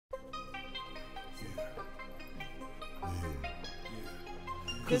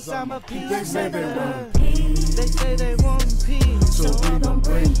Cause I'm a peacemaker. They say they want peace, so we gon'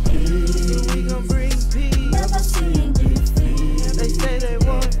 bring peace. So we gon' bring peace. Never seeing defeat. They say they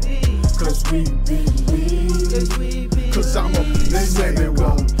want peace, Cause we believe. cause we be. Cause I'm a They say they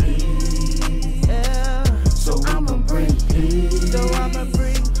want peace. Yeah. So I'ma bring peace. So I'ma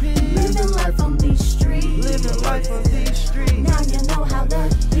bring peace. Living life on these streets. Living life on these streets. Now you know how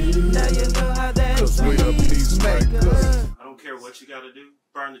that be. Now you know how that Cause we be. a peacemaker. I don't care what you gotta do.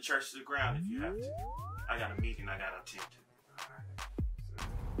 Burn the church to the ground if you have to. I got a meeting I gotta attend to.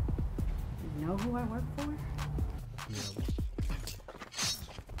 You know who I work for?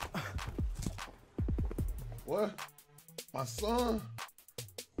 What? My son?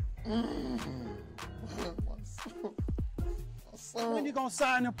 My son. My son. When you gonna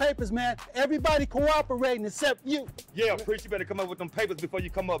sign them papers, man? Everybody cooperating except you. Yeah, preach, you better come up with them papers before you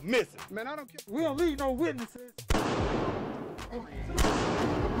come up missing. Man, I don't care. We don't leave no witnesses.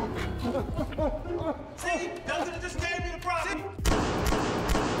 See? Those just gave me the property.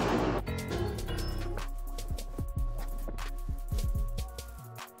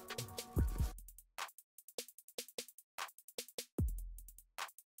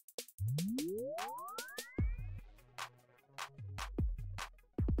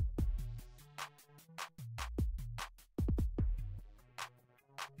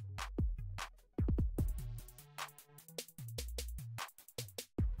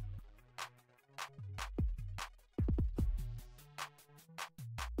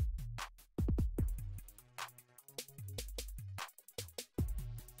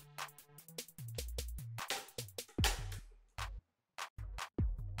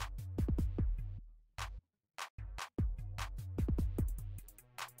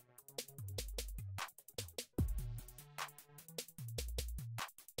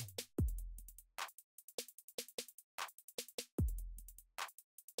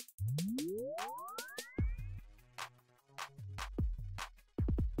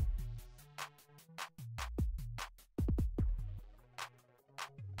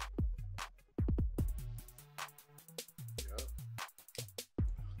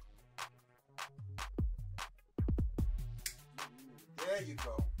 There you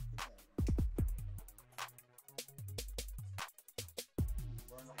go.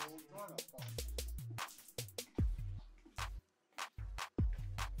 Burn the whole joint up on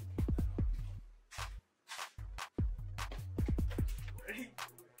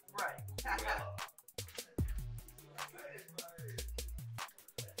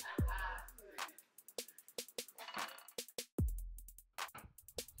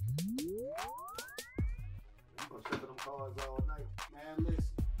Man, listen.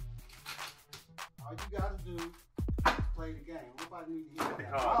 All you gotta do is play the game. Nobody need to hear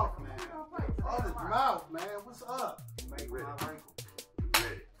that mouth, man. Oh, the mouth, man. What's up? Make my wrinkle.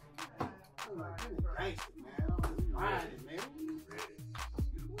 Ready. I'm like, you gangster, man. I'm just grinding, man.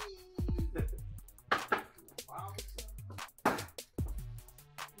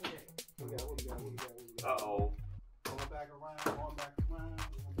 Uh-oh. Going back around, going back around,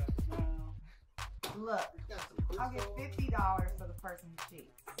 going back around. Look, I'll get $50 for the person who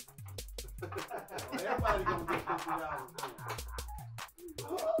cheats. Everybody gonna get $50.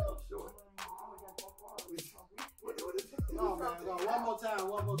 Oh, sure. No, man, no, one more time, man.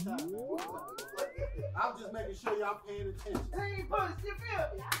 One more time. I'm just making sure y'all paying attention. Hey, push, you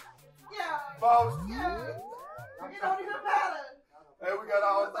feel me? Yeah. Folks, Yeah. It don't even matter. hey, we got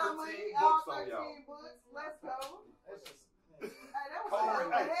all All 13 books on 13 y'all. books. Let's go. Hey, that was Hold all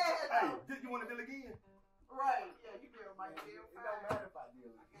on. I Hey, had. hey, did you want to deal again? Right. Yeah, you feel my deal. It don't matter if I deal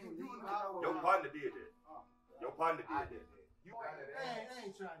with you. Your partner did that. Your partner did that. You got it. I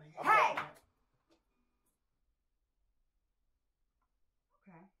ain't trying to hear Hey! that.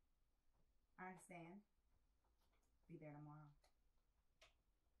 Okay. I understand. Be there tomorrow.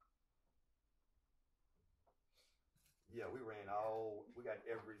 Yeah, we got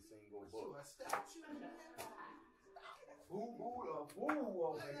every single book. Ooh,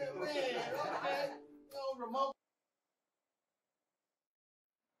 over here. Man, okay. No remote.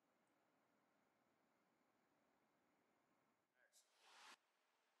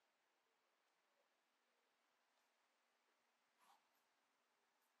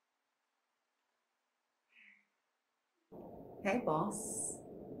 Hey, boss.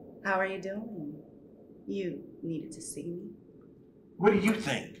 How are you doing? You needed to see me. What do you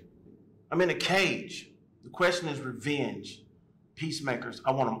think? I'm in a cage. The question is revenge. Peacemakers,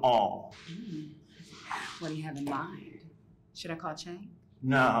 I want them all. What do you have in mind? Should I call Chang?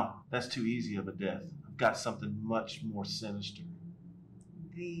 No, that's too easy of a death. I've got something much more sinister.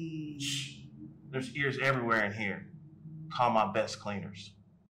 The... Shh. There's ears everywhere in here. Call my best cleaners.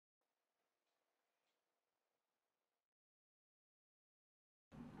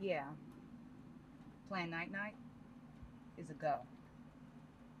 Yeah. Plan night-night is a go.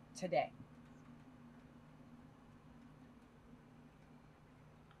 Today.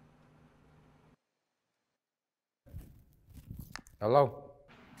 Hello?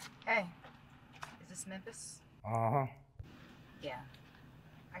 Hey, is this Memphis? Uh-huh. Yeah.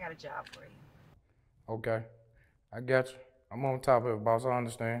 I got a job for you. Okay. I got you. I'm on top of it, boss. I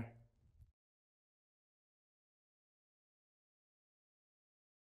understand.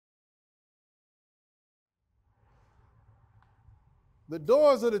 The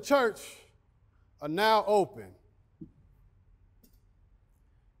doors of the church are now open.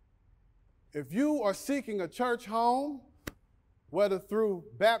 If you are seeking a church home, whether through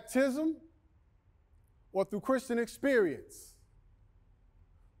baptism or through Christian experience,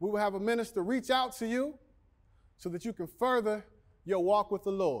 we will have a minister reach out to you so that you can further your walk with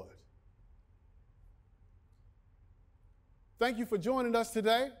the Lord. Thank you for joining us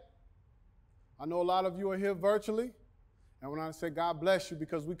today. I know a lot of you are here virtually, and I want to say God bless you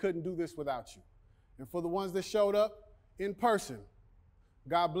because we couldn't do this without you. And for the ones that showed up in person,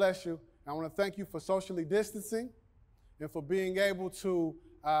 God bless you. I want to thank you for socially distancing and for being able to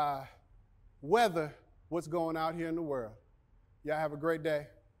weather what's going out here in the world. Y'all have a great day.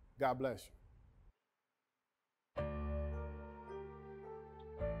 God bless you.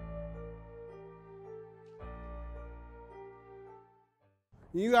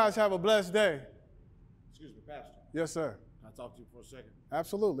 You guys have a blessed day. Excuse me, Pastor. Yes, sir. Can I talk to you for a second?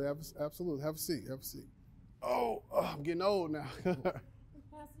 Absolutely. Absolutely. Have a seat. Have a seat. Oh, I'm getting old now. Pastor,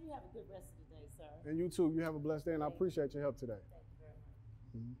 you have a good rest of the day, sir. And you too. You have a blessed day, and I appreciate your help today. Thank you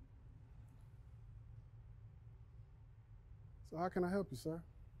very much. So how can I help you, sir?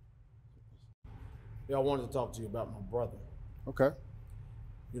 Yeah, I wanted to talk to you about my brother. Okay.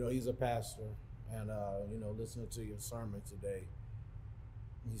 You know, he's a pastor, and, you know, listening to your sermon today,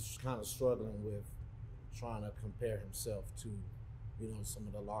 he's kind of struggling with trying to compare himself to, you know, some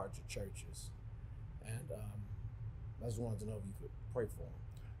of the larger churches. And I just wanted to know if you could pray for him.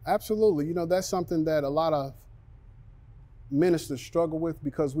 Absolutely. You know, that's something that a lot of ministers struggle with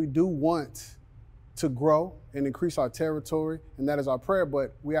because we do want to grow and increase our territory, and that is our prayer,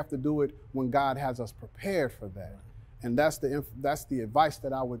 but we have to do it when God has us prepared for that. And that's the advice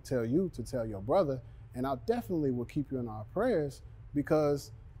that I would tell you to tell your brother, and I definitely will keep you in our prayers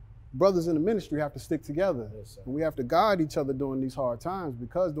because brothers in the ministry have to stick together. Yes, sir. And we have to guide each other during these hard times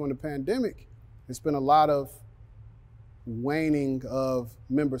because during the pandemic, it's been a lot of waning of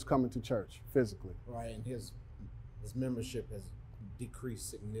members coming to church physically. Right, and his membership has decreased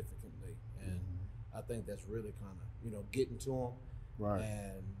significantly, and I think that's really kind of, you know, getting to him. Right.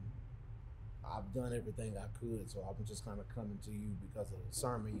 And I've done everything I could, so I'm just kind of coming to you because of the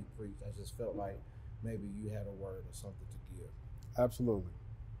sermon you preached. I just felt like maybe you had a word or something to give. Absolutely.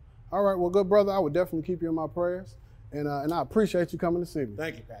 All right, well, good brother, I would definitely keep you in my prayers, and I appreciate you coming to see me.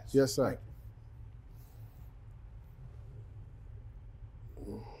 Thank you, Pastor. Yes, sir. Thank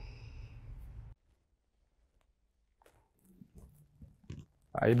you.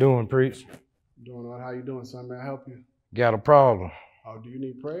 How you doing, Preach? Doing all right. How you doing, son? May I help you? Got a problem. Oh, do you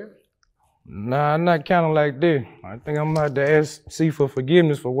need prayer? Nah, not kind of like this. I think I'm about to see for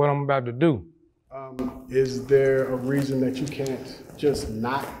forgiveness for what I'm about to do. Is there a reason that you can't just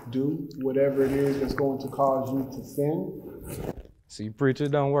not do whatever it is that's going to cause you to sin? See, Preacher,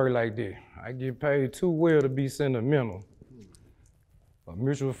 it don't work like that. I get paid too well to be sentimental. A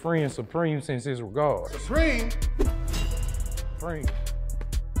mutual friend supreme sends his regards. Supreme? Supreme.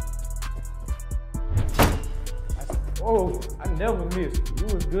 Oh, I never miss it.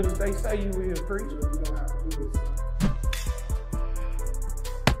 You as good as they say you is, Preacher.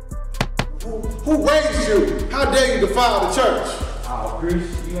 Who raised you? How dare you defile the church? Oh, Preacher,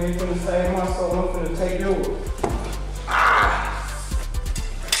 you ain't gonna save my soul, I'm gonna take yours.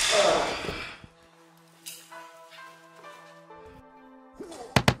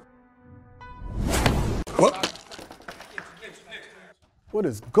 What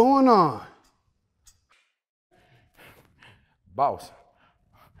is going on? Boss,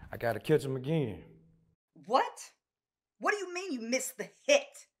 I gotta catch him again. What? What do you mean you missed the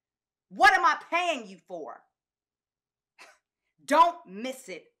hit? What am I paying you for? Don't miss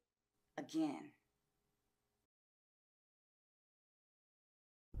it again.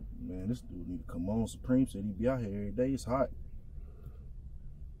 Man, this dude need to come on. Supreme said he be out here every day. It's hot.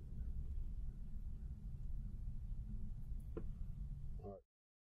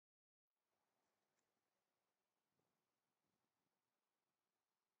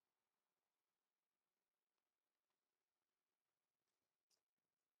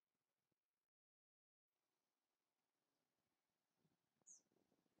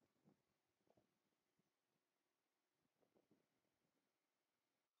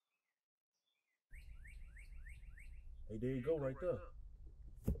 Hey, there you go, right there.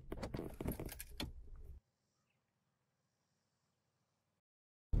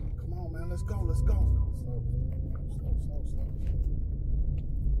 Come on, man. Let's go. Let's go. Slow.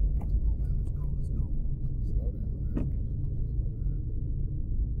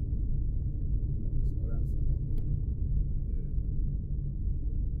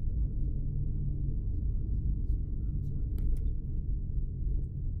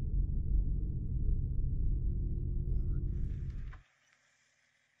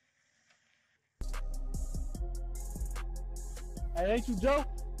 Hey, ain't you Joe?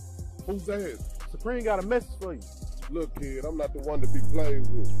 Who's that? Supreme got a message for you. Look, kid, I'm not the one to be played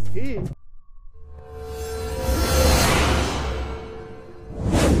with. Kid?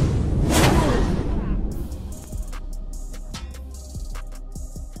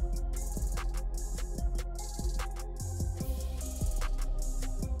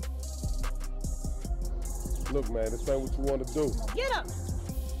 Look, man, this ain't what you want to do. Get up!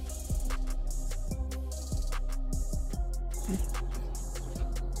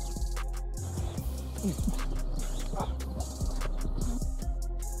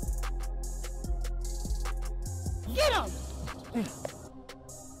 Get him!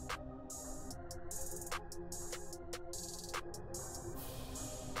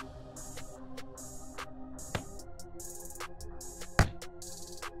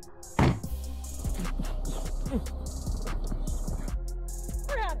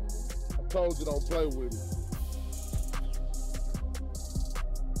 I told you don't play with me.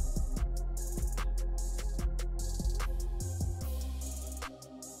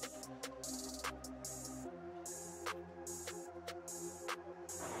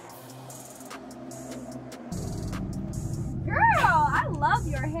 Girl, I love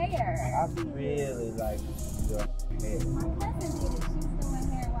your hair. I really like your hair. My cousin did it. She's doing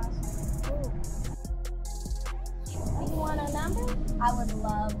hair while she's in school. Do you want a number? I would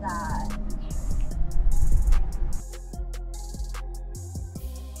love that.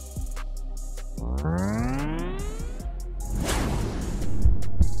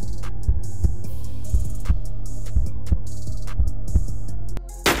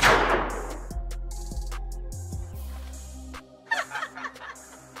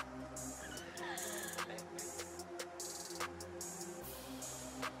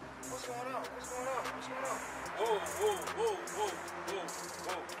 What's going on? What's going on? What's going on? Whoa, whoa, whoa, whoa, whoa,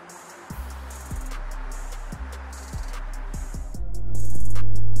 whoa.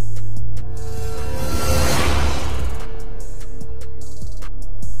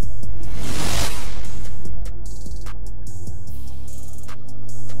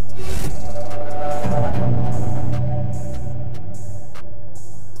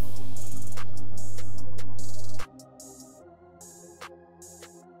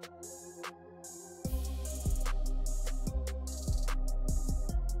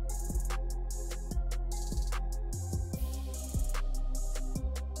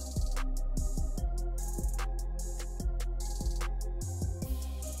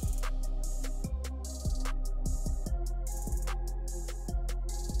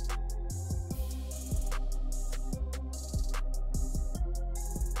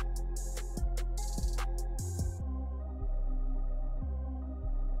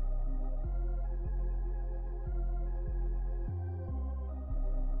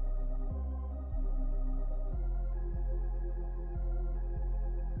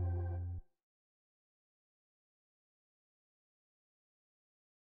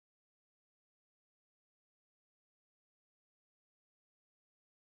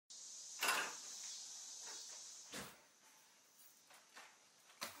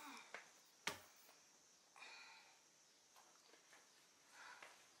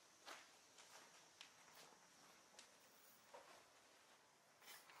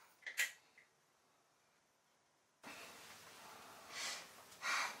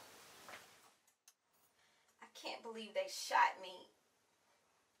 I can't believe they shot me.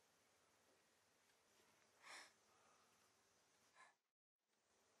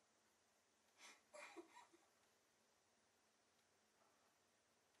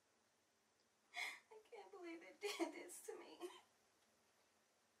 I can't believe they did this to me.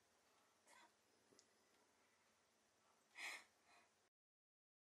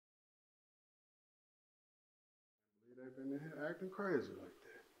 They've been in here acting crazy like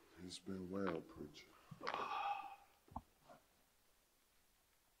that. It's been well, preacher.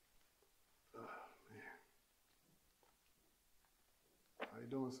 Man. How you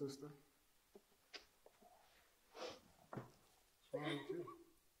doing, sister? What's wrong with you?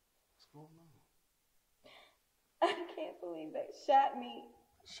 What's going on? I can't believe they shot me.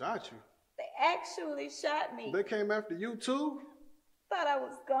 Shot you? They actually shot me. They came after you too? Thought I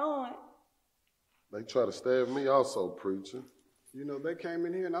was gone. They try to stab me also, preacher. You know, they came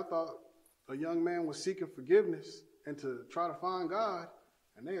in here and I thought a young man was seeking forgiveness and to try to find God,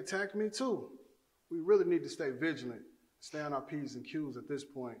 and they attacked me too. We really need to stay vigilant, stay on our P's and Q's at this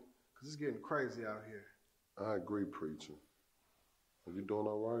point, because it's getting crazy out here. I agree, preacher. Are you doing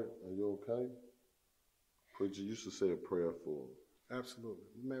all right? Are you okay? Preacher, you should say a prayer for him. Absolutely.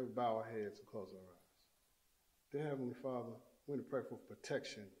 We may bow our heads and close our eyes. Dear Heavenly Father, we need to pray for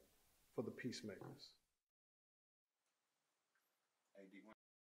protection for the peacemakers.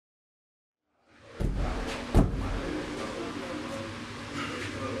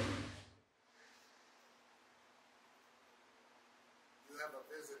 You have a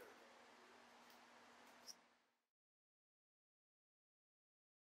visitor.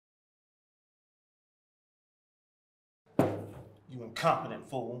 You incompetent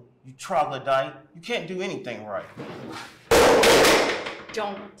fool. You troglodyte. You can't do anything right.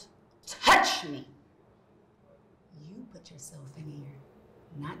 Don't touch me. You put yourself in here,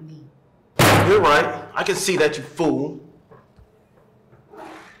 not me. You're right. I can see that, you fool.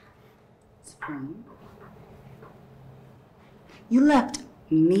 Supreme. You left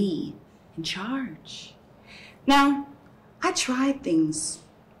me in charge. Now, I tried things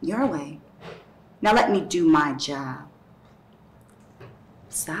your way. Now let me do my job.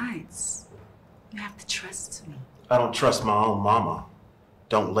 Besides, you have to trust me. I don't trust my own mama.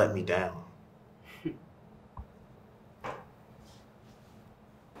 Don't let me down.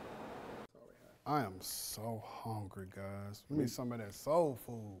 I am so hungry, guys. We need some of that soul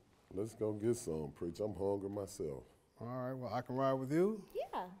food. Let's go get some, preacher. I'm hungry myself. All right, well, I can ride with you.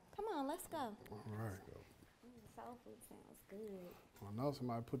 Yeah, come on, let's go. All right. Soul food sounds good. I know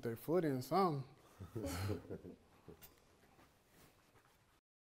somebody put their foot in something.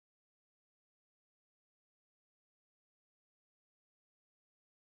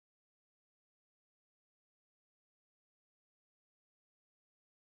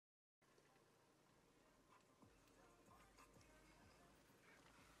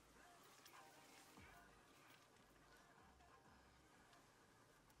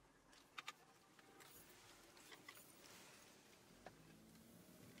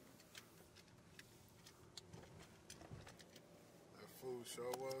 Food sure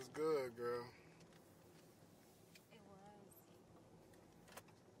was good, girl. It was.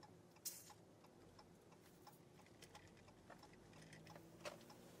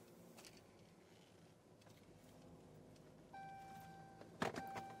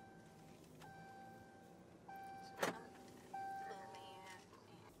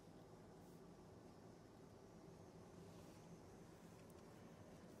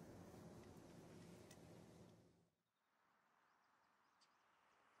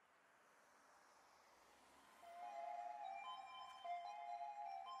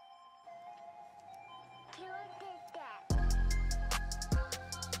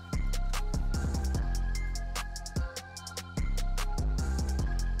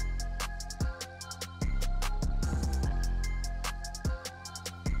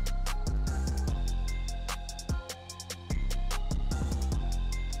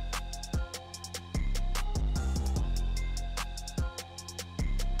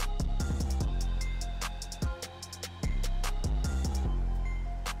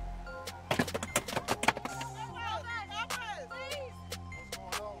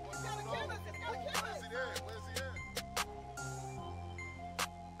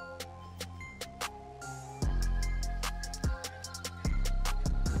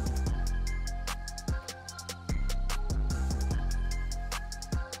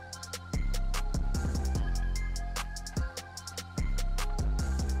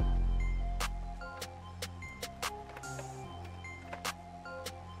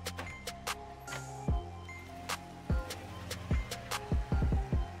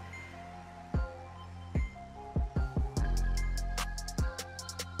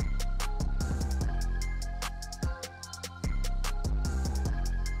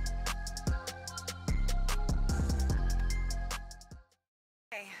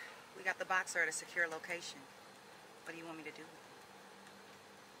 We got the boxer at a secure location. What do you want me to do?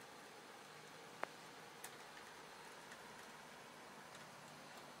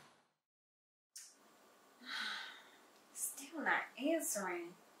 Still not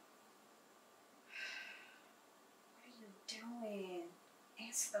answering. What are you doing?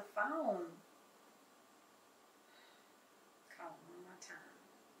 Answer the phone. Call one more time.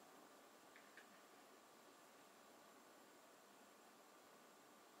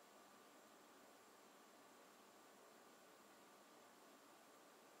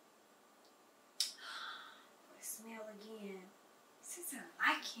 This isn't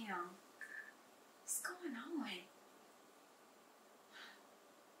like him. What's going on?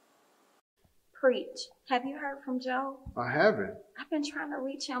 Preach. Have you heard from Joe? I haven't. I've been trying to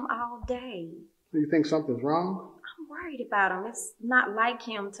reach him all day. Do you think something's wrong? I'm worried about him. It's not like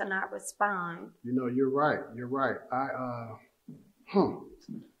him to not respond. You know, you're right. You're right. I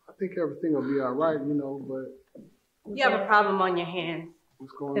think everything will be all right, you know, but... You have a problem on your hands.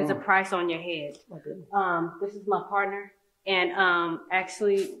 What's going There's on? a price on your head. This is my partner, and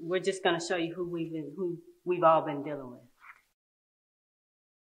actually, we're just gonna show you who we've all been dealing with.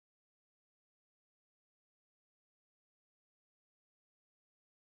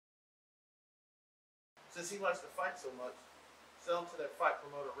 Since he likes to fight so much, sell him to that fight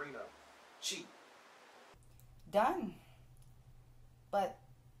promoter Reno. Cheap. Done. But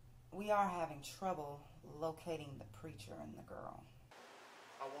we are having trouble locating the preacher and the girl.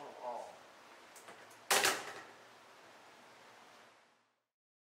 I want them all.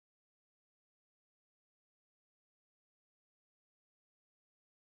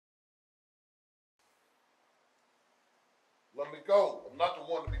 Let me go. I'm not the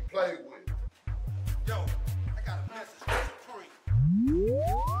one to be played with. Yo, I got a message from Supreme.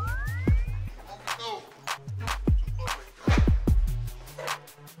 On the go.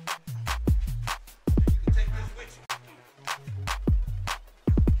 You can take this with you.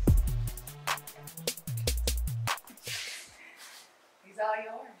 He's all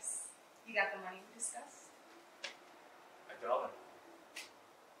yours. You got the money we discussed? $1.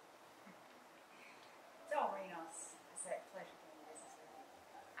 Don't rain us. It's that pleasure doing business with you.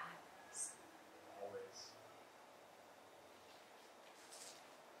 Always.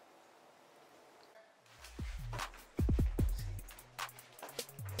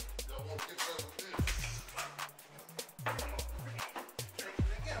 Y'all want to get better with this?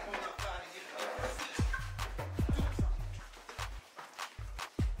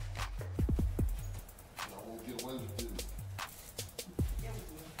 Y'all won't get away with this.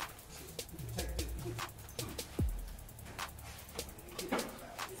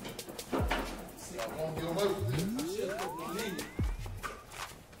 Y'all won't get away with this.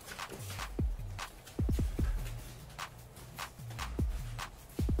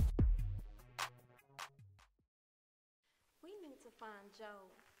 We need to find Joe.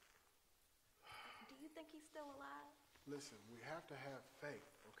 Do you think he's still alive? Listen, we have to have faith,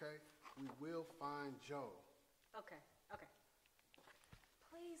 okay? We will find Joe. Okay.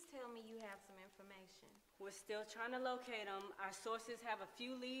 Please tell me you have some information. We're still trying to locate him. Our sources have a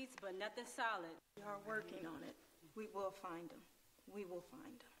few leads, but nothing solid. We are working on it. We will find him. We will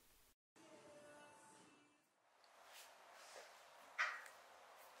find him.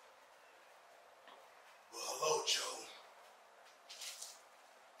 Well, hello, Joe.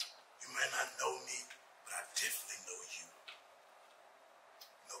 You may not know me, but I definitely know you.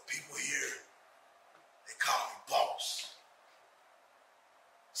 You know, people here, they call me boss.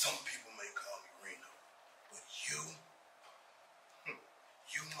 Some people may call me Reno. But you,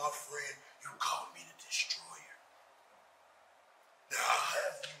 my friend, you call me the Destroyer. Now, I'll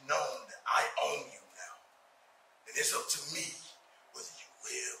have you known that I own you now. And it's up to me whether you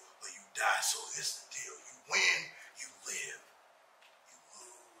live or you die. So here's the deal. You win, you live. You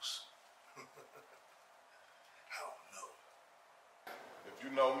lose. I don't know. If you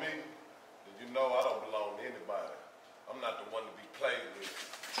know me, then you know I don't belong to anybody. I'm not the one to be played with.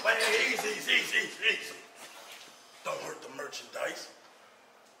 But easy. Don't hurt the merchandise.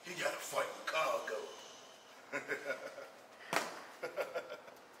 You gotta fight with cargo.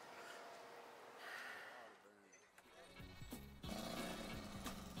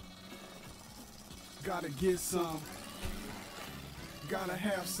 Gotta get some. Gotta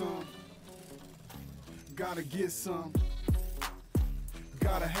have some. Gotta get some.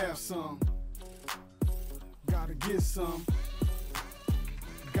 Gotta have some. Gotta get some.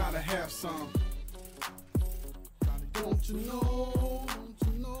 Gotta have some. Don't you know?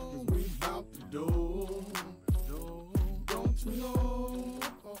 We bout to do. Don't you know?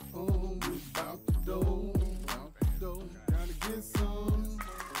 We bout to do. Gotta get some.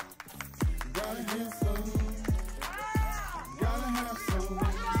 Gotta get some. Gotta have some.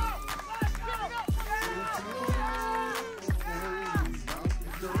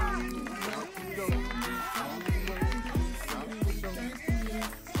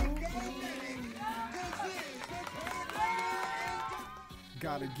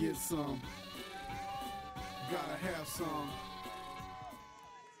 Gotta get some. Gotta have some.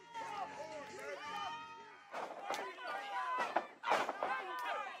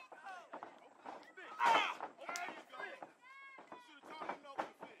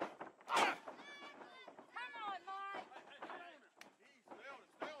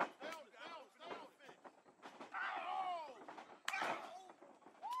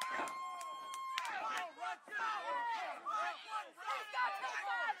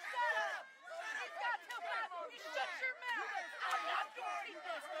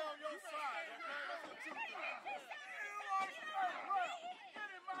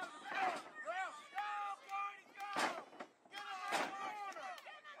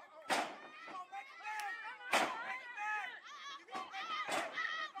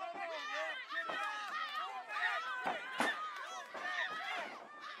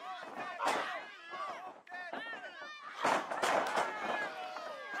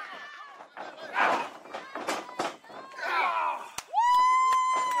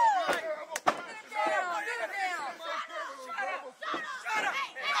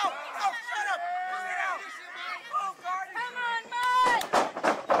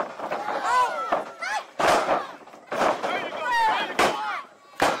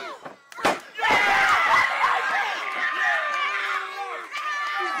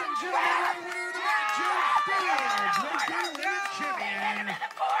 in the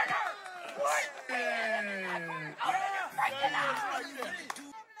corner! Work! I'm gonna break it out!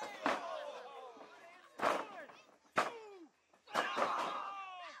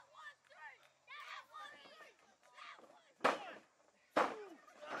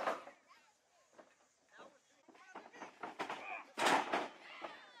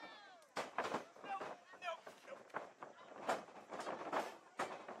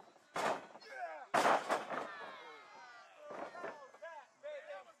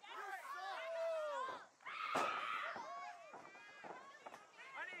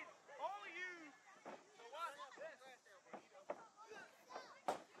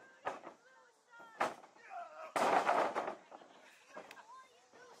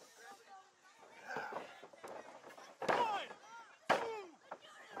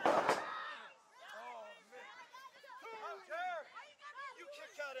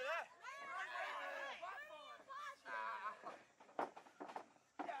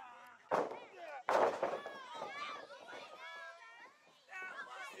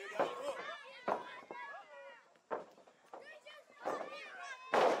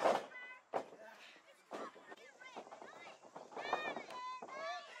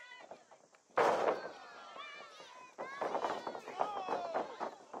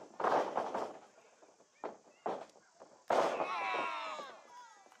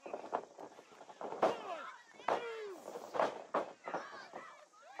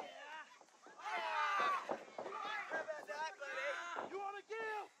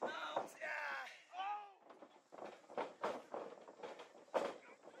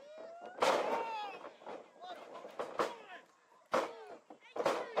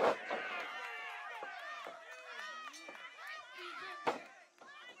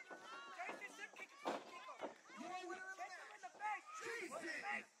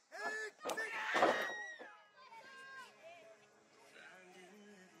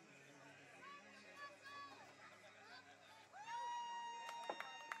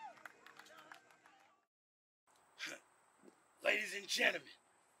 Ladies and gentlemen,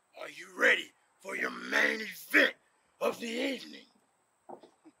 are you ready for your main event of the evening?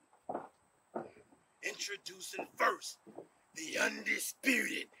 Introducing first, the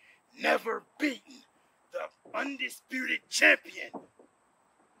undisputed, never beaten, the undisputed champion,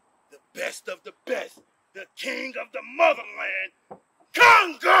 the best of the best, the king of the motherland,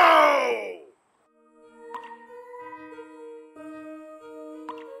 Congo!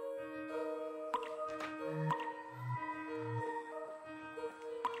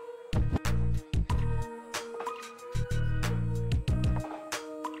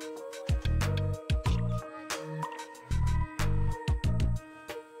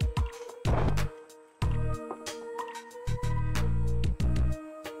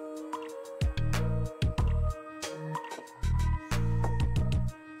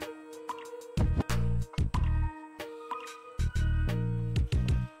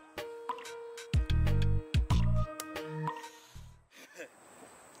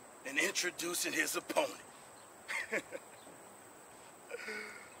 And introducing his opponent,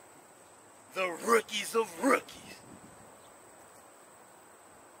 the rookies of rookies,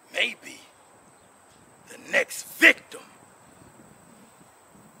 maybe the next victim.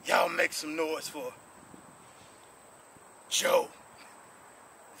 Y'all make some noise for Joe,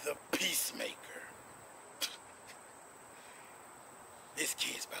 the peacemaker. This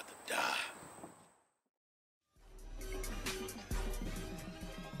kid's about to die.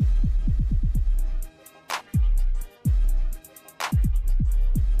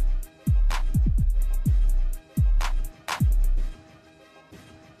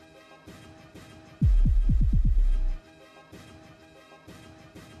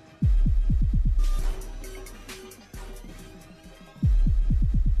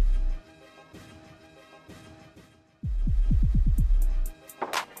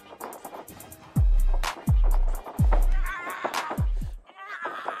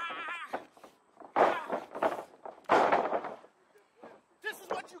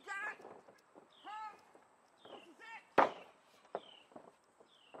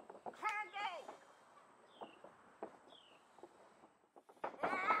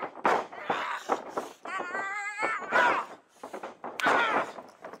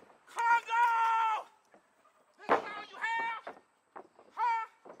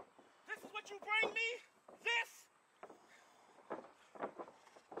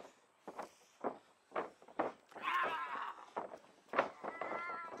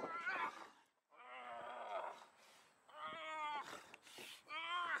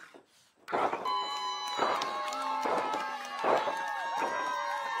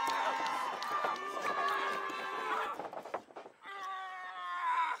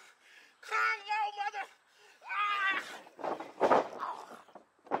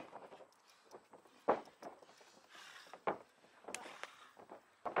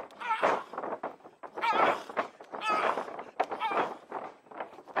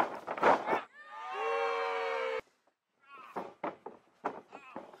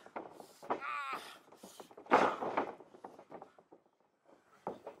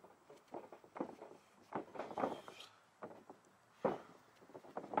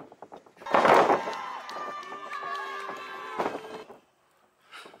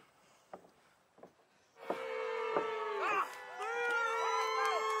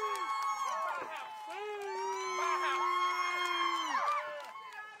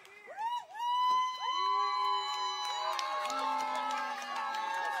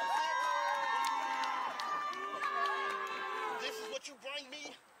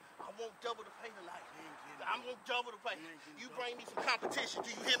 double the pay. You bring me some competition, do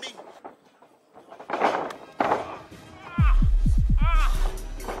you hear me?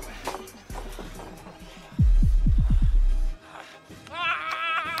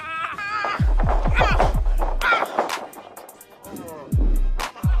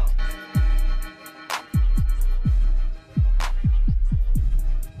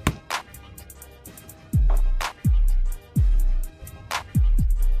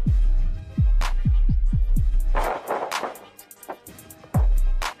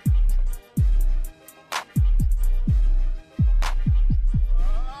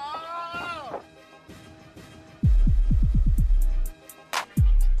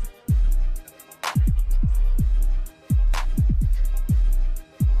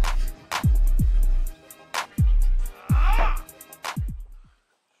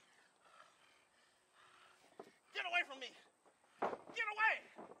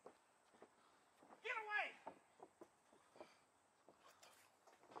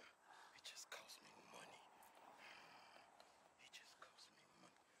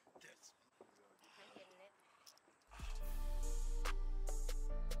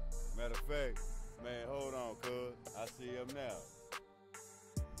 Matter of fact, man, hold on, cuz. I see him now.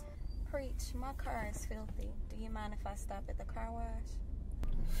 Preach, my car is filthy. Do you mind if I stop at the car wash?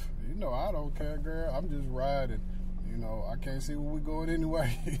 You know, I don't care, girl. I'm just riding. You know, I can't see where we're going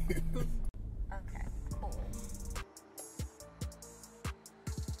anyway. Okay, cool.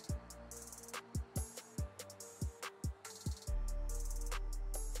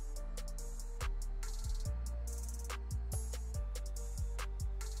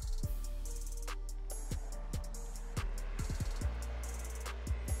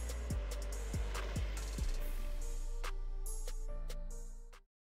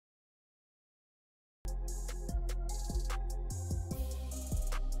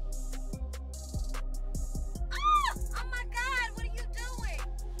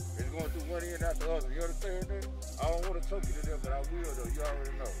 One end after the other. You understand that? I don't want to choke you to death, but I will though. You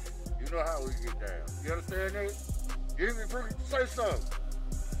already know. You know how we get down. You understand that? You hear me, freaking? Say something.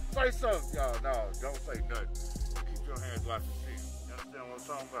 Say something, y'all. No, don't say nothing. Keep your hands locked and see. You understand what I'm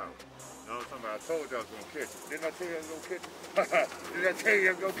talking about? You know what I'm talking about? I told y'all I was gonna catch it. Didn't I tell you I was gonna catch it? Didn't I tell you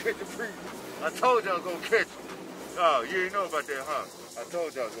I was gonna catch it, free? I told y'all I was gonna catch it. Oh, you ain't know about that, huh? I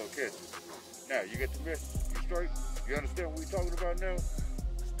told y'all I was gonna catch it. Now, you get the message? You straight? You understand what we talking about now?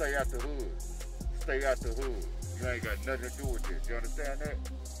 Stay out the hood. Stay out the hood. You ain't got nothing to do with this. You understand that?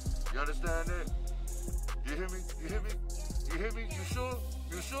 You understand that? You hear me? You hear me? You hear me? You sure?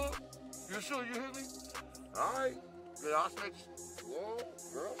 You sure? You sure you hear me? All right. Yeah, I'll snitch. Whoa,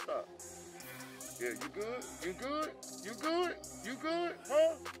 girl, stop. Yeah, you good? You good? You good? You good?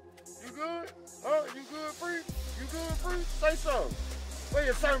 Huh? You good? Huh? You good, free? You good, free? Say something. Where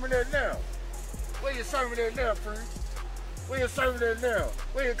your sermon at now? Where your sermon at now, free? Where your sermon at now?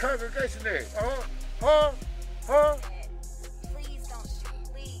 Where your congregation at? Huh? Huh? Huh? Please don't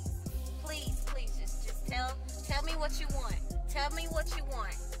shoot. Please, just tell me what you want. Tell me what you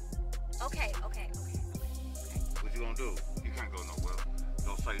want. Okay. What you gonna do? You can't go nowhere.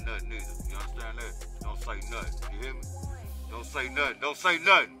 Don't say nothing neither. You understand that? Don't say nothing. You hear me? Don't say nothing. Don't say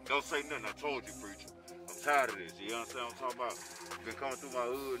nothing. Don't say nothing. I told you, preacher. I'm tired of this. You understand what I'm talking about? You've been coming through my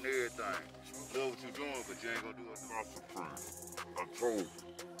hood and everything. Love what you're doing, but you ain't gonna do it. I told you.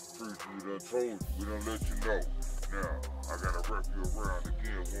 Preacher, we done told you. We done let you know. Now, I gotta wrap you around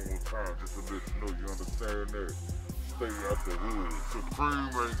again one more time just to let you know you understand that. Stay out the hood.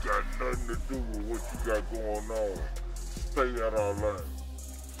 Supreme ain't got nothing to do with what you got going on. Stay out our lane.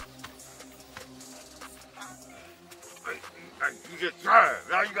 Hey, you just drive.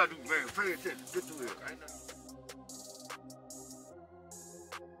 All you gotta do, man, pay attention. Get to it. Ain't nothing.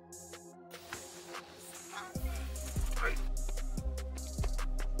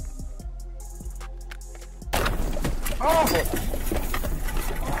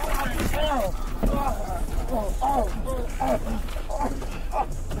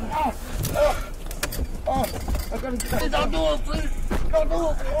 Don't do it, please. Don't do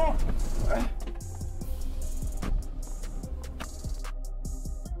it.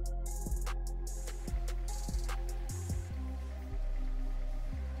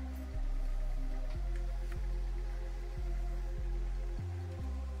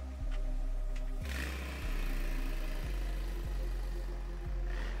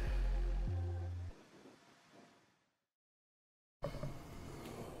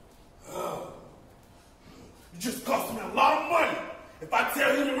 You just cost me a lot of money. If I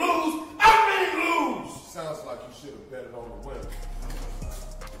tell you to lose, I mean lose. Sounds like you should have betted on the winner.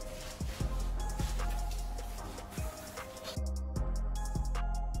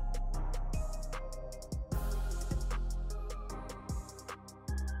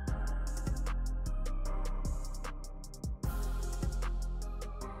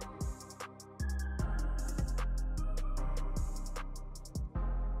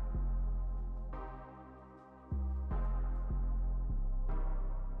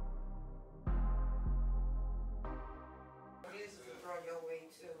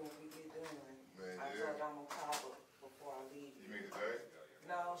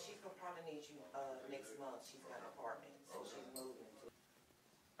 pays you next month. She's got an apartment, so she's moving.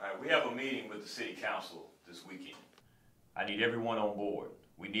 All right, we have a meeting with the city council this weekend. I need everyone on board.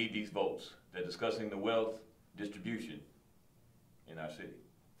 We need these votes. They're discussing the wealth distribution in our city.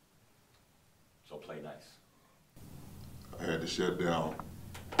 So play nice. I had to shut down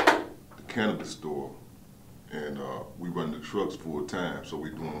the cannabis store, and we run the trucks full time, so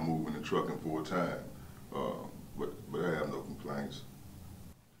we're doing moving and trucking full time. But I have no complaints.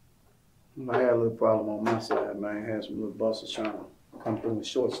 I had a little problem on my side, man. I had some little busters trying to come through with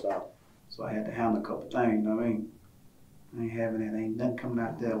shortstop, so I had to handle a couple things, you know what I mean? I ain't having that. Ain't nothing coming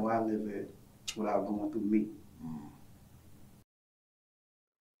out there where I live at without going through me.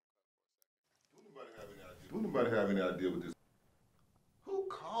 Do anybody have any idea what this? Who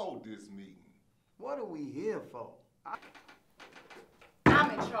called this meeting? What are we here for?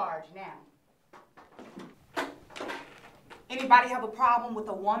 I'm in charge now. Anybody have a problem with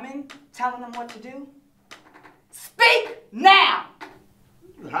a woman telling them what to do? Speak now!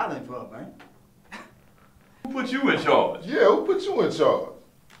 You hollering for, man? Who put you in charge? Yeah, who put you in charge?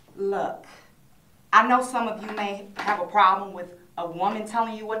 Look, I know some of you may have a problem with a woman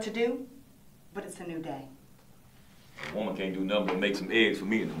telling you what to do, but it's a new day. A woman can't do nothing but make some eggs for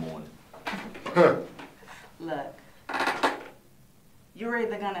me in the morning. Look, you're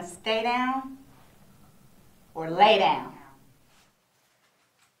either gonna stay down or lay down.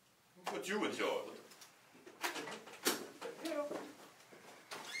 Who put you in charge?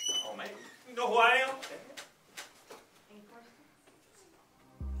 Oh, man, you know who I am?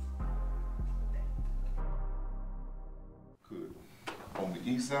 Good. On the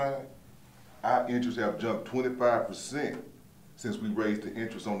east side, our interests have jumped 25% since we raised the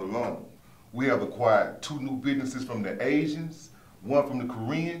interest on the loan. We have acquired 2 new businesses from the Asians, 1 from the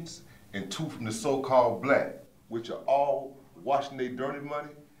Koreans, and 2 from the so-called black, which are all washing their dirty money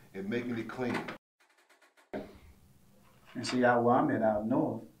and making it clean. And see, out where I'm at out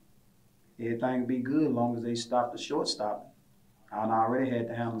north, everything be good as long as they stop the shortstop. I already had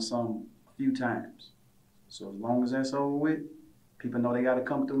to handle some a few times. So as long as that's over with, people know they gotta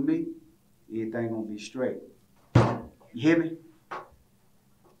come through me, everything gonna be straight. You hear me?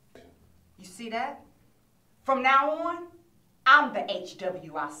 You see that? From now on, I'm the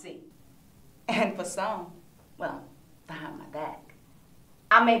HWIC. And for some, well, behind my back,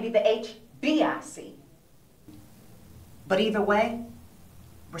 I may be the HBIC. But either way,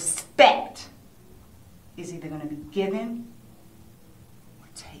 respect is either gonna be given or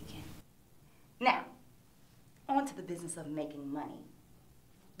taken. Now, on to the business of making money.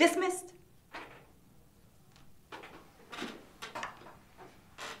 Dismissed?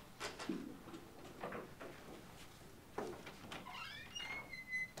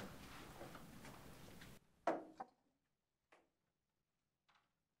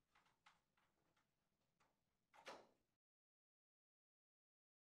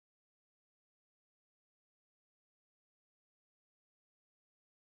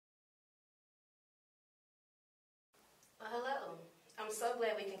 Well, hello. I'm so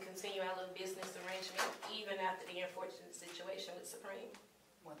glad we can continue our little business arrangement even after the unfortunate situation with Supreme.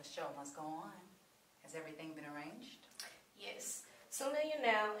 Well, the show must go on. Has everything been arranged? Yes. $2 million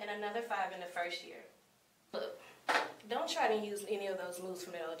now and another 5 in the first year. Look, don't try to use any of those moves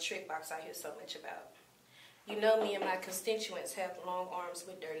from that little trick box I hear so much about. You know me and my constituents have long arms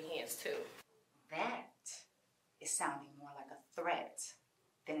with dirty hands too. That is sounding more like a threat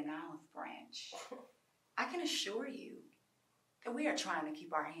than an olive branch. I can assure you that we are trying to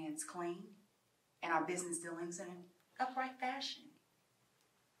keep our hands clean and our business dealings in an upright fashion.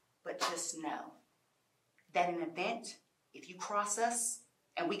 But just know that in an event, if you cross us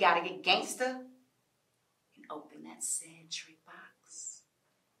and we gotta get gangster, you can open that said trick box.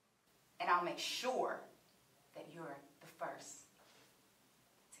 And I'll make sure that you're the first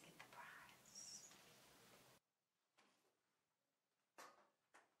to get the prize.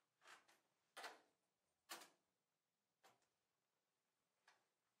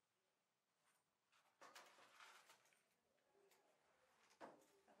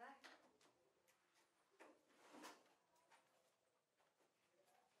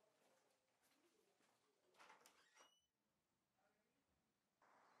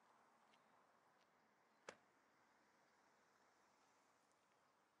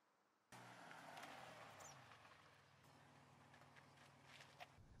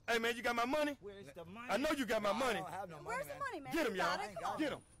 Hey, man, you got my money? Where's the money? I know you got my money. I don't have no money, Where's the money, man? Get him, You y'all. got it. Come on.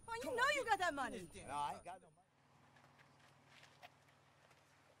 Get him. Well, you know you got that money. No, I ain't got no money.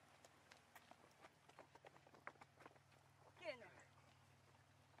 Get in there.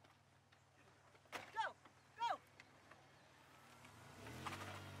 Go. Go.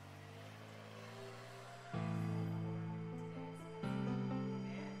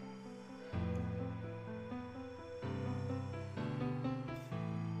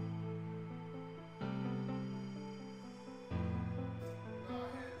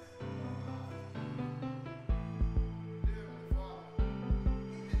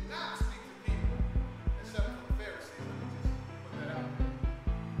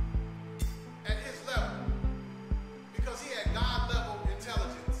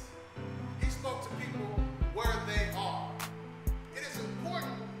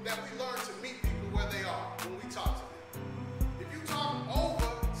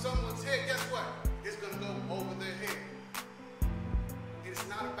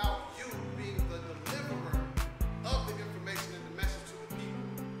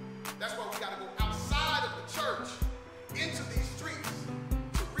 That's why we got to go outside of the church into these streets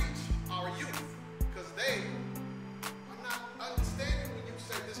to reach our youth, because they are not understanding when you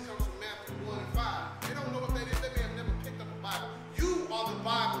say this comes from Matthew 1 and 5. They don't know what that is. They may have never picked up a Bible. You are the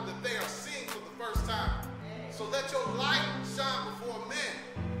Bible that they are seeing for the first time. So let your light shine before men.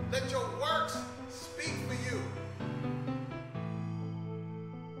 Let your works speak for you.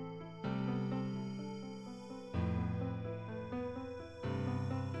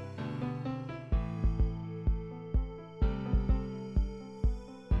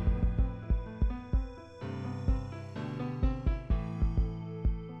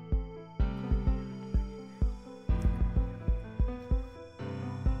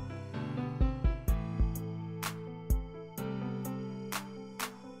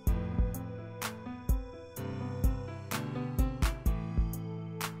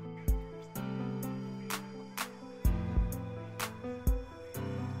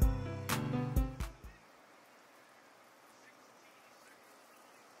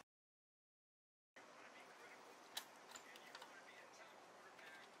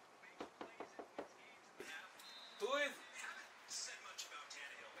 Who is it?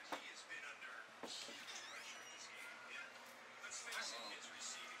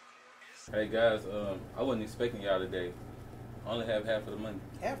 Hey guys, I wasn't expecting y'all today. I only have half of the money.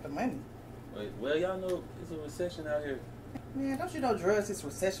 Half the money? Wait, well, y'all know it's a recession out here. Man, don't you know drugs is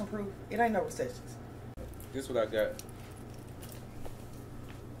recession proof? It ain't no recessions. This what I got.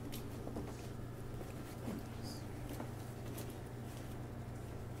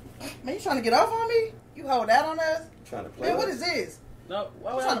 Man, you trying to get off on me? You hold out on us? Trying to play Man, us? what is this? No,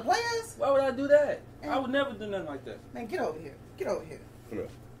 why You would trying I, to play us? Why would I do that? Man. I would never do nothing like that. Man, get over here. Get over here. Come here.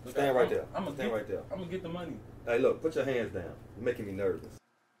 Look, Stand right there. I'm gonna Stand get, right there. I'm gonna get the money. Hey, look, put your hands down. You're making me nervous.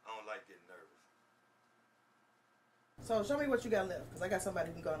 I don't like getting nervous. So show me what you got left, because I got somebody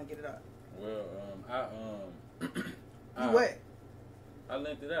who can go on and get it out. Well, You what? I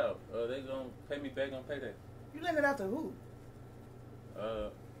lent it out. They gonna pay me back on payday. You lent it out to who?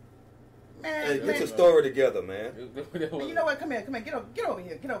 Man, Hey, man. get your story together, man. Man, you know what? Come here. Get over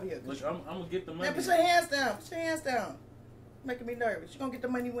here. Get over here. Look, I'm gonna get the money. Man, put your hands down. Put your hands down. Making me nervous. You gonna get the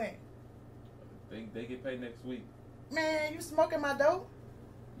money when? They get paid next week. Man, you smoking my dope?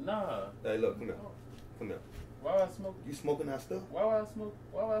 Nah. Hey, look, come here. Come here. Why would I smoke? You smoking that stuff? Why would I smoke?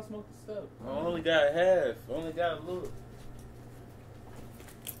 Why would I smoke the stuff? I only got half. I only got a little.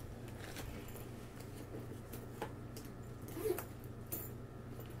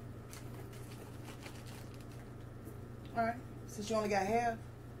 Alright. Since you only got half,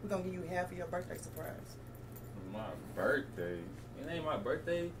 we're gonna give you half of your birthday surprise. My birthday? It ain't my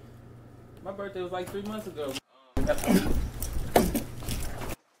birthday. My birthday was like 3 months ago.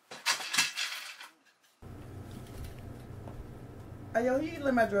 Hey, yo, who you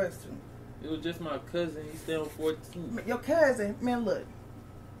lend my drugs to? It was just my cousin. He's still 14. Your cousin? Man, look.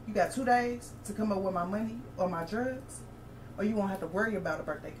 You got 2 days to come up with my money or my drugs, or you won't have to worry about a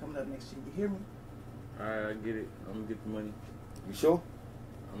birthday coming up next year. You hear me? Alright, I get it. I'm gonna get the money. You sure?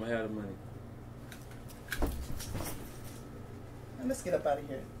 I'm gonna have the money. Man, let's get up out of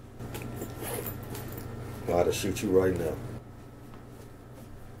here. I'm about to shoot you right now.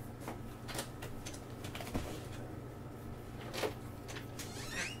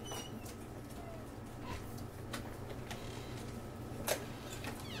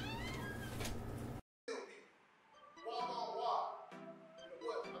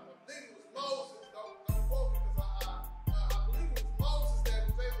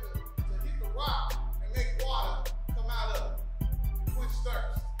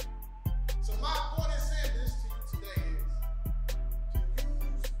 So my point in saying this to you today is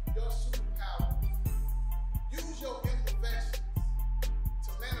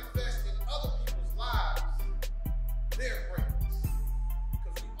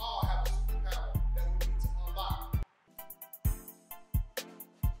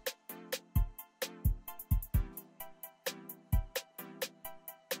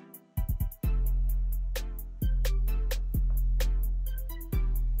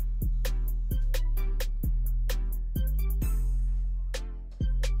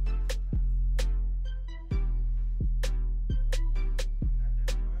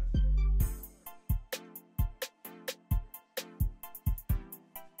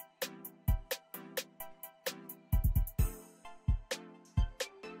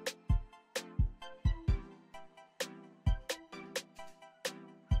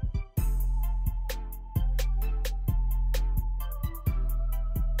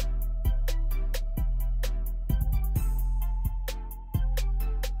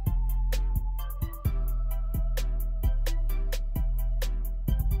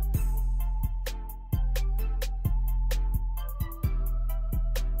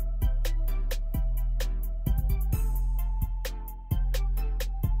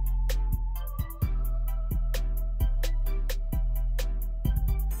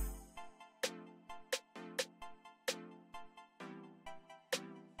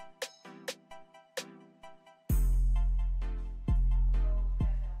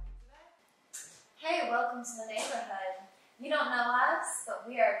Hey, welcome to the neighborhood. You don't know us, but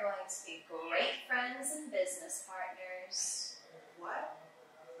we are going to be great friends and business partners. What?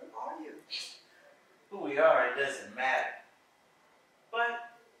 Who are you? Who we are, it doesn't matter.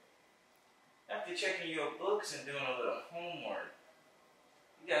 But after checking your books and doing a little homework,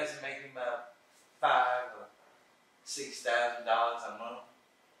 you guys are making about $5,000 or $6,000 a month.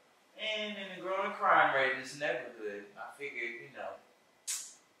 And in the growing crime rate in this neighborhood, I figured,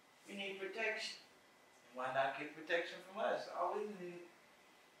 we need protection. And why not get protection from us? All we need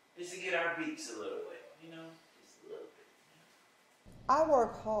is to get our beaks a little bit, just a little bit. I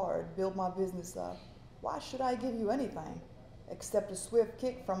work hard, build my business up. Why should I give you anything except a swift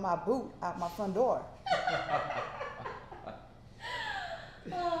kick from my boot out my front door?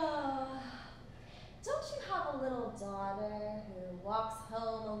 Oh, don't you have a little daughter who walks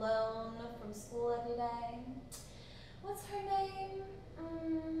home alone from school every day? What's her name?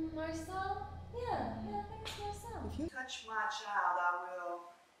 Marcel? Yeah, I think it's Marcel. If you touch my child, I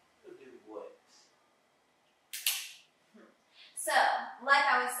will. You'll do what? So, like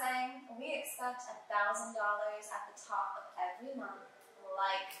I was saying, we expect $1,000 at the top of every month,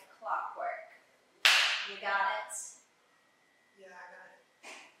 like clockwork. You got it? Yeah, I got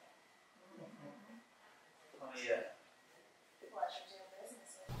it. Oh, yeah. Pleasure doing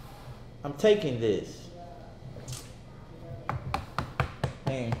business with you. I'm taking this.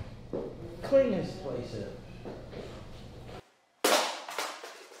 And clean this place up.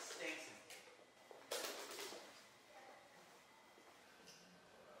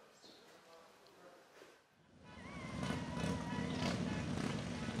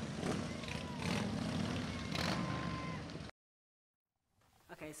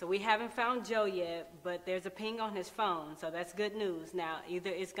 Okay, so we haven't found Joe yet, but there's a ping on his phone, so that's good news. Now, either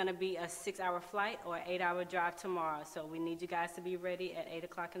it's going to be a 6-hour flight or an 8-hour drive tomorrow, so we need you guys to be ready at 8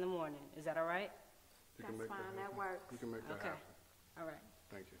 o'clock in the morning. Is that all right? That's fine, that works. You can make that happen. All right.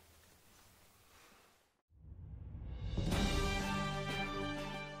 Thank you.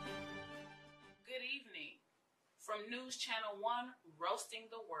 Good evening. From News Channel 1, Roasting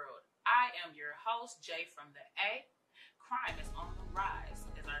the World, I am your host, Jay from the A. Crime is on the rise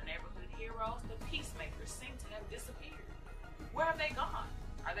as our neighborhood heroes, the peacemakers, seem to have disappeared. Where have they gone?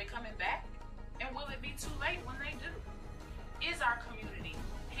 Are they coming back? And will it be too late when they do? Is our community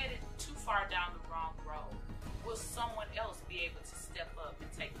headed too far down the wrong road? Will someone else be able to step up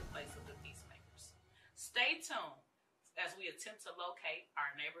and take the place of the peacemakers? Stay tuned as we attempt to locate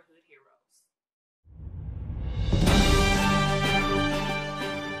our neighborhood heroes.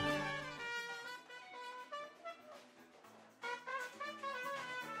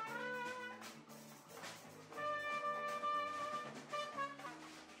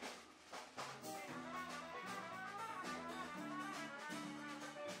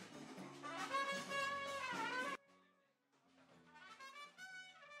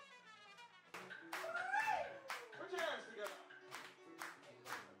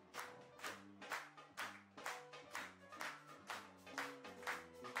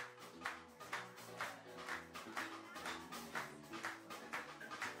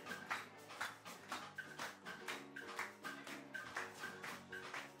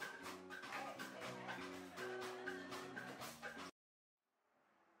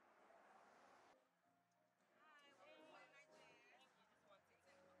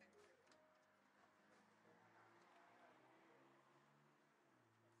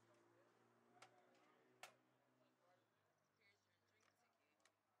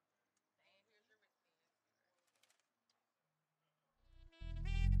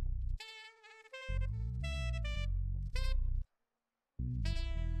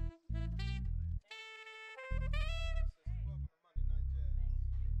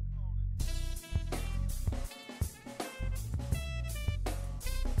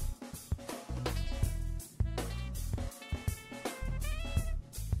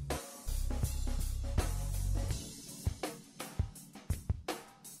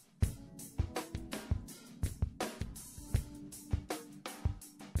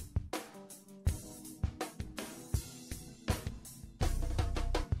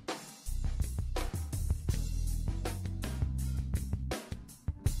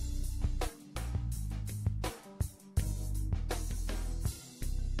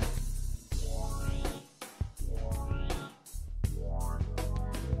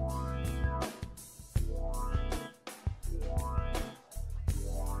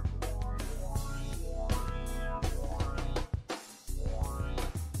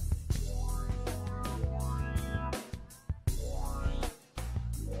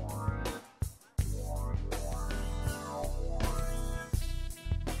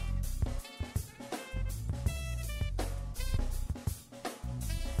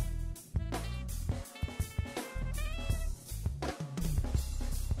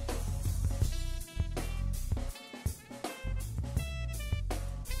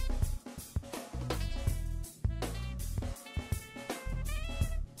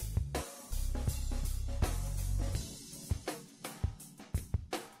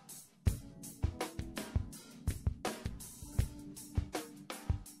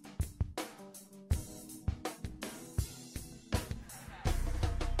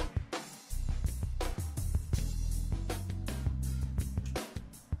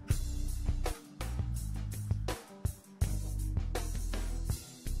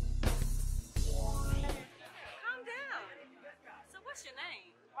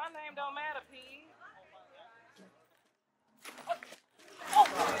 My name don't matter, P.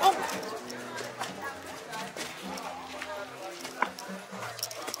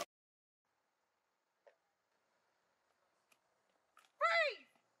 Freeze!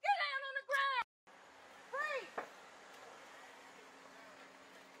 Get down on the ground! Freeze!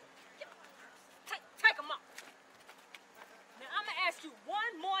 Take him off. Now, I'm going to ask you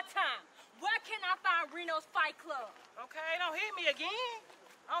one more time. Where can I find Reno's Fight Club? Okay, don't hit me again.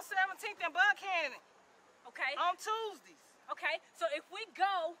 On 17th and Buchanan. Okay. On Tuesdays. Okay, so if we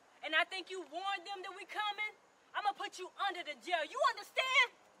go and I think you warned them that we coming, I'm going to put you under the jail. You understand?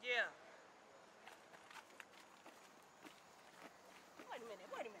 Yeah. Wait a minute.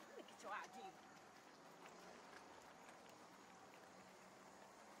 Let me get your ID.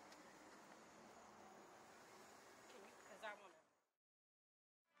 Because I want to.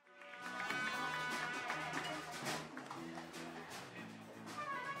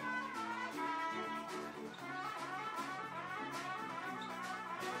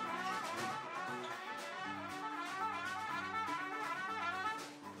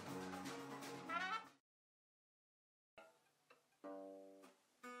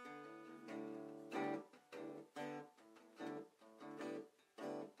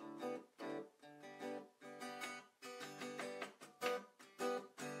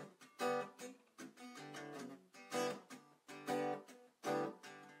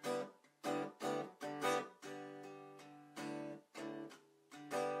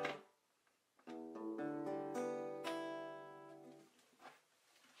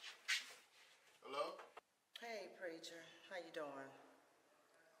 Hello? Hey, preacher. How you doing?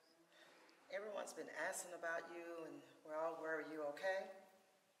 Everyone's been asking about you, and we're all worried. You okay?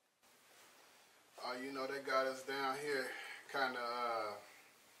 You know, they got us down here kind of,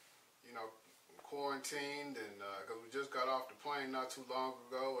 quarantined, and because we just got off the plane not too long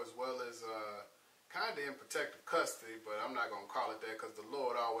ago, as well as kind of in protective custody, but I'm not going to call it that because the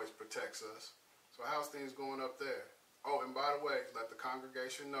Lord always protects us. So how's things going up there? Oh, and by the way, let the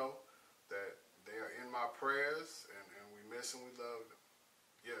congregation know that they are in my prayers, and we miss and we love them.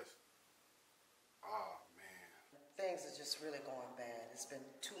 Yes. Oh, man. Things are just really going bad. It's been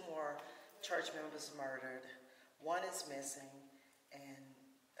 2 more church members murdered. 1 is missing, and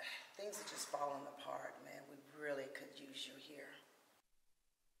things are just falling apart, man. We really could use you here.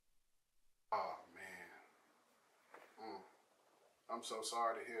 Oh, man. I'm so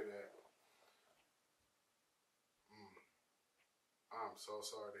sorry to hear that. I'm so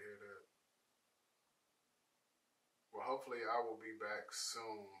sorry to hear that. Well, hopefully I will be back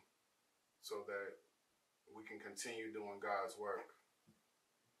soon so that we can continue doing God's work.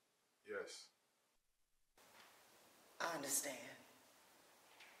 Yes. I understand.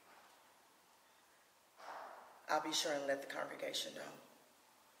 I'll be sure and let the congregation know.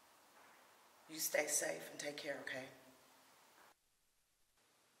 You stay safe and take care, okay?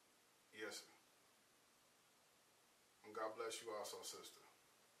 Yes, sir. And God bless you also, sister.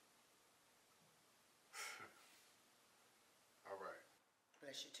 All right.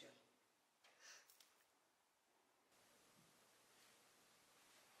 Bless you too.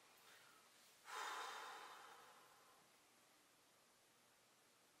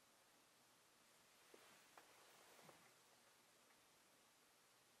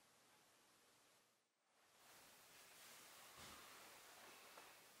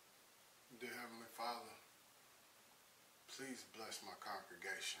 Dear Heavenly Father, please bless my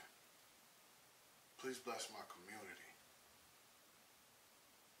congregation. Please bless my community.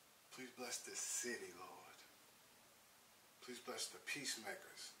 Please bless this city, Lord. Please bless the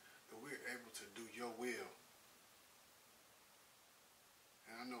peacemakers, that we're able to do your will.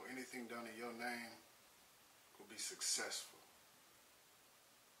 And I know anything done in your name will be successful.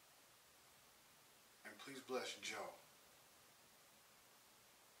 And please bless Joe.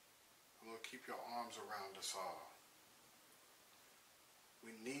 Lord, keep your arms around us all.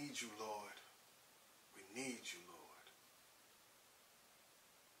 We need you, Lord. We need you, Lord.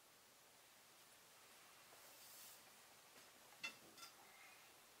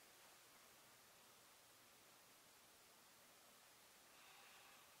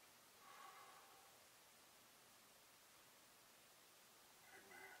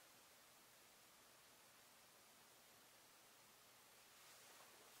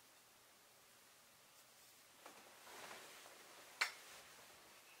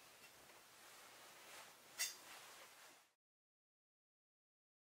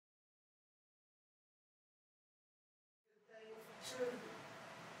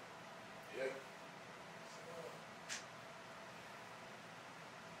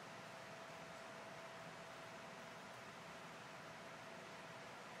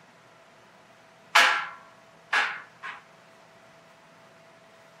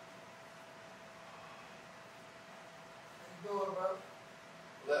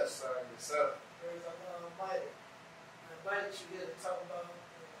 Yes, sir. Praise Allah Almighty. I invited you here to talk about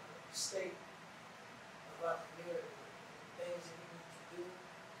the state, about the community, things that we need to do,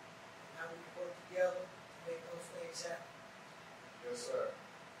 and how we can work together to make those things happen. Yes, sir.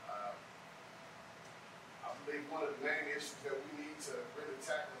 I believe one of the main issues that we need to really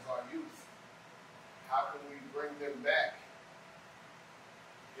tackle is our youth. How can we bring them back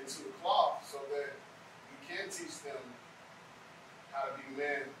into the cloth so that we can teach them how to be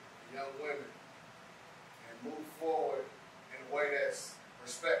men and young women and move forward in a way that's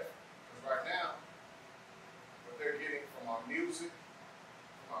respectful. Because right now, what they're getting from our music,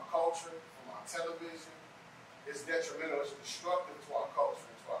 from our culture, from our television, is detrimental, it's destructive to our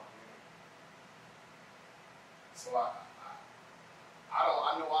culture and to our community. So I know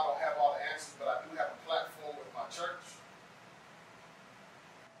I don't have all the answers, but I do have a platform with my church.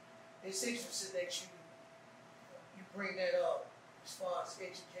 It's interesting that you bring that up as far as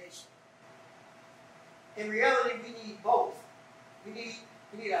education. In reality, we need both. We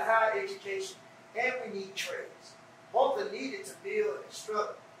need a higher education and we need trades. Both are needed to build and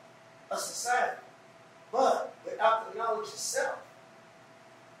construct a society. But without the knowledge itself,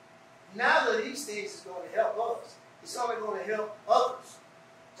 neither of these things is going to help us. It's only going to help others.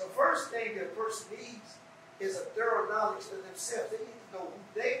 The first thing that a person needs is a thorough knowledge of themselves. They need to know who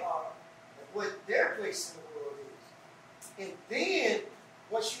they are and what their place in the world is. And then,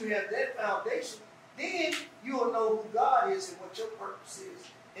 once you have that foundation, then you will know who God is and what your purpose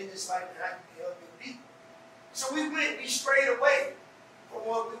is in this life and how you can help your people. So we strayed away from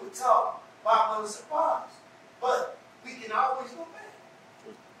what we were taught by mothers and fathers. But we can always go back.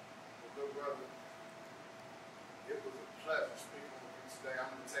 Well, good brother, it was a pleasure speaking with you today. I'm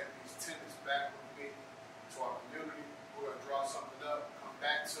going to take these tenants back with me to our community. We're going to draw something up, come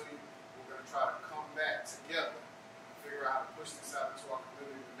back to you. We're going to try to come back together and figure out how to push this out into our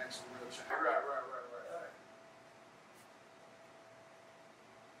community to make some real change. Right.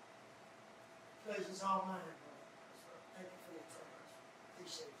 Pleasure's all mine, bro. Thank you for your time.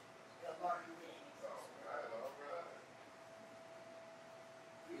 Appreciate you. Got a lot of you in. All right.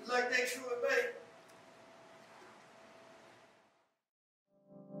 You like that true and babe?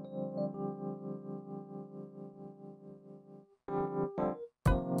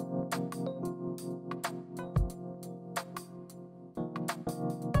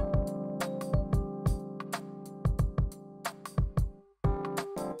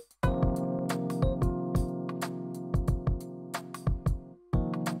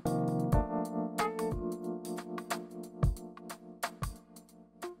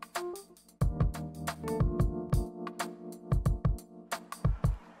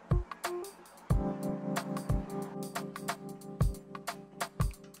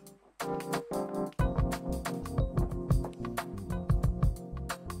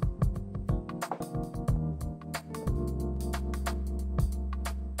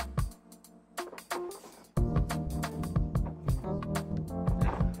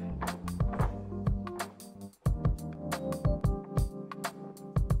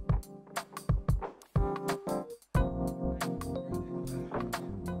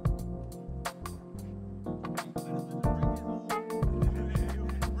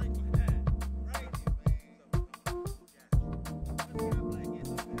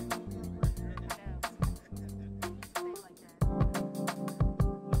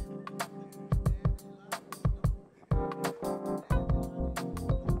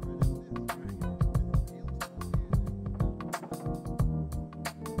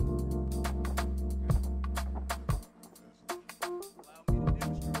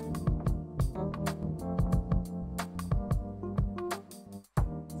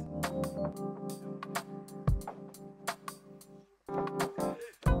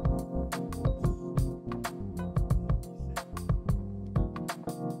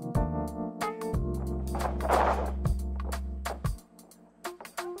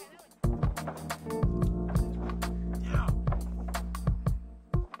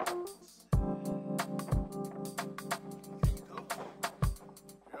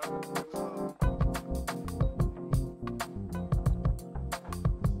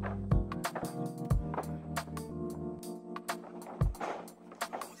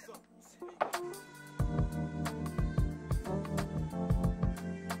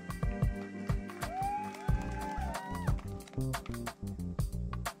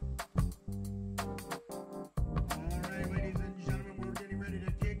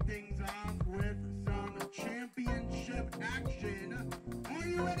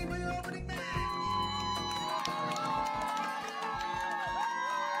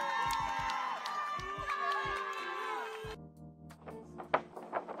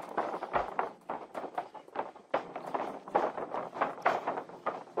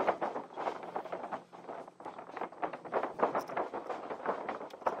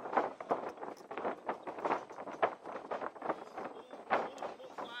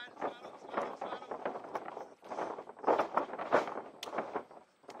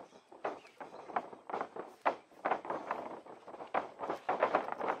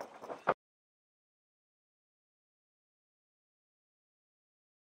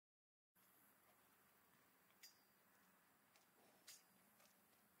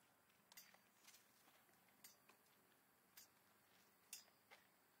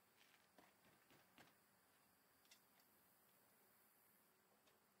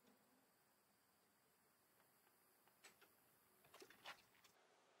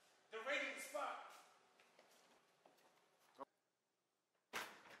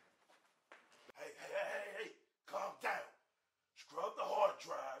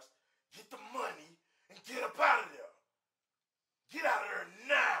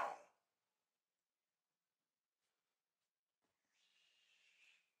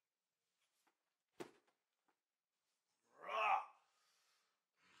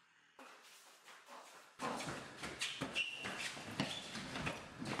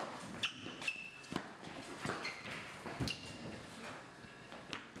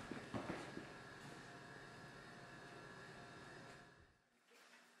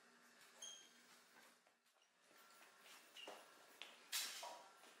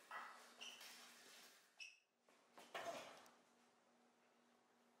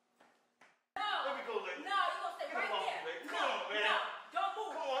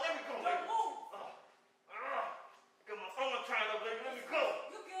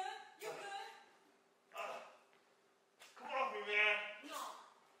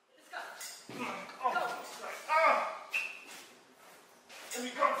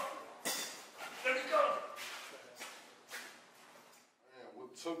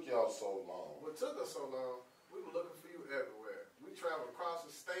 took y'all so long? What took us so long? We were looking for you everywhere. We traveled across the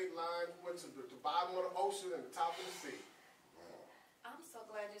state line, went to the bottom of the ocean and the top of the sea. I'm so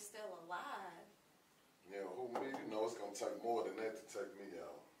glad you're still alive. Yeah, who me? You know it's gonna take more than that to take me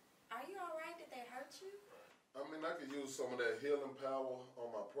out. Are you all right? Did they hurt you? I mean, I could use some of that healing power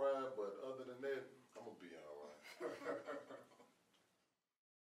on my pride, but other than that, I'm gonna be all right.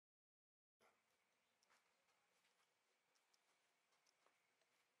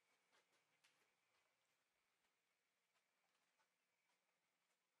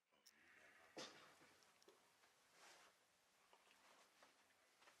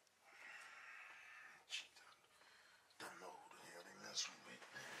 Don't know who the hell they mess with me.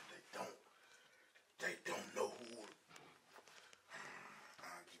 They don't know who.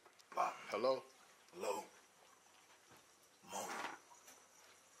 Hello? Hello? Mom,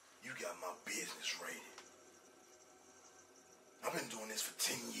 you got my business rated. I've been doing this for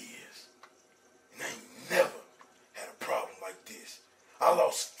 10 years. And I ain't never had a problem like this. I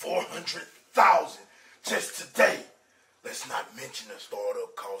lost $400,000 just today. Let's not mention the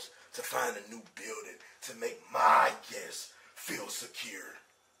startup costs to find a new building to make my guests feel secure.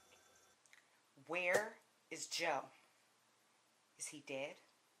 Where is Joe? Is he dead?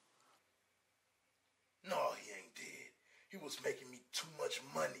 No, he ain't dead. He was making me too much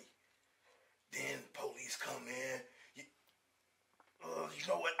money. Then police come in. You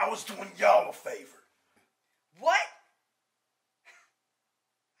know what? I was doing y'all a favor. What?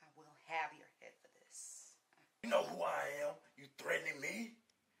 I will have your head for this. You know who I am? You threatening me?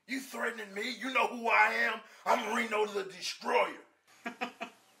 You threatening me? You know who I am? I'm Reno the Destroyer.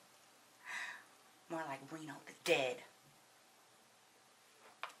 More like Reno the Dead.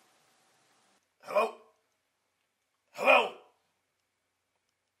 Hello? Hello?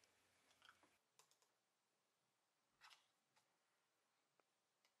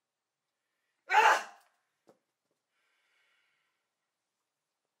 Ah!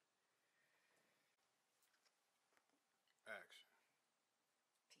 Action.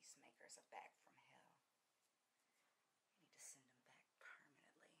 Peacemakers are back from hell. We need to send them back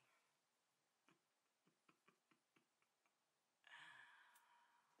permanently.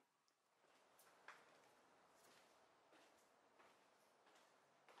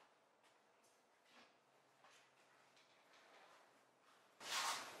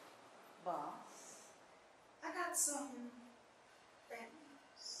 Boss, I got some bad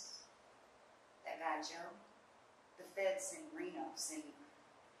news. That guy Joe, the feds in Reno sent him.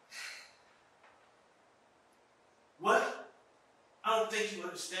 What? I don't think you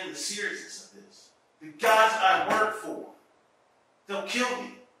understand the seriousness of this. The guys I work for, they'll kill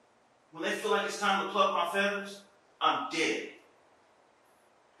me. When they feel like it's time to pluck my feathers, I'm dead.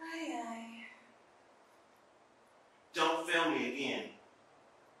 Aye, aye. Don't fail me again.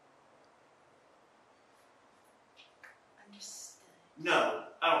 Understood. No,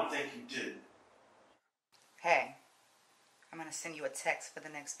 I don't think you do. Hey, I'm gonna send you a text for the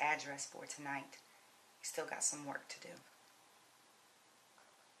next address for tonight. You still got some work to do.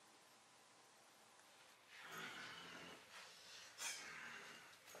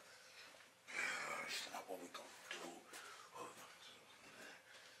 It's not what we gonna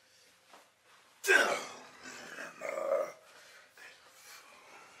do.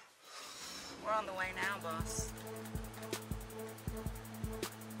 We're on the way now, boss.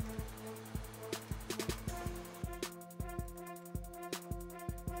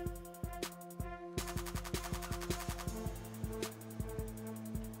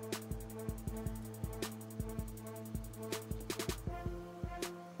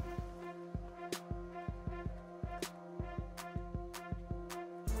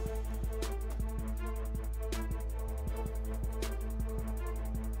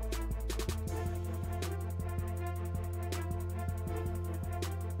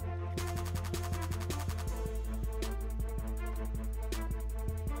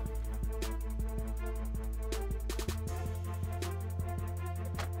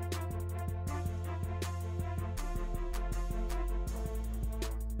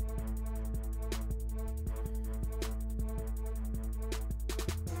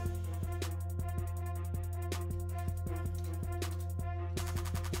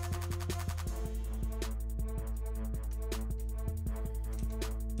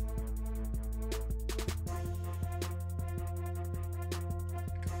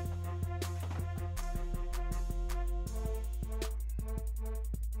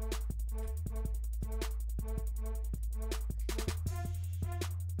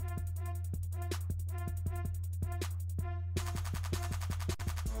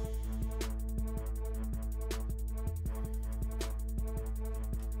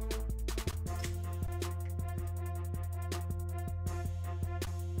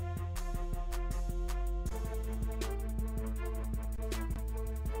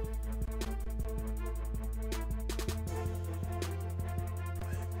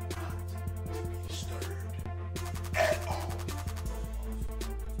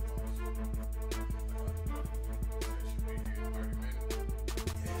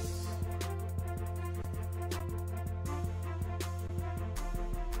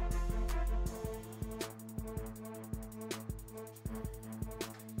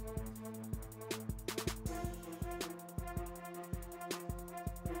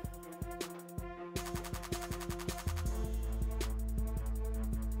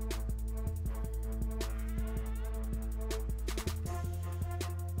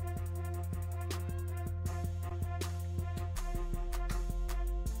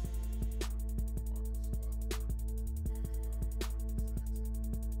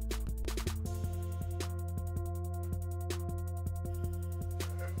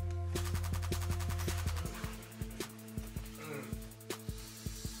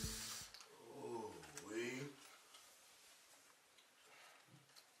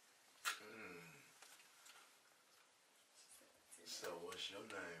 So what's your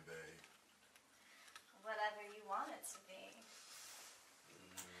name, babe? Whatever you want it to be.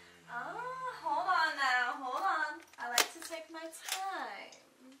 Hold on now. Hold on. I like to take my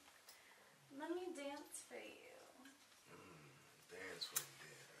time. Let me dance for you. Dance for me, dear.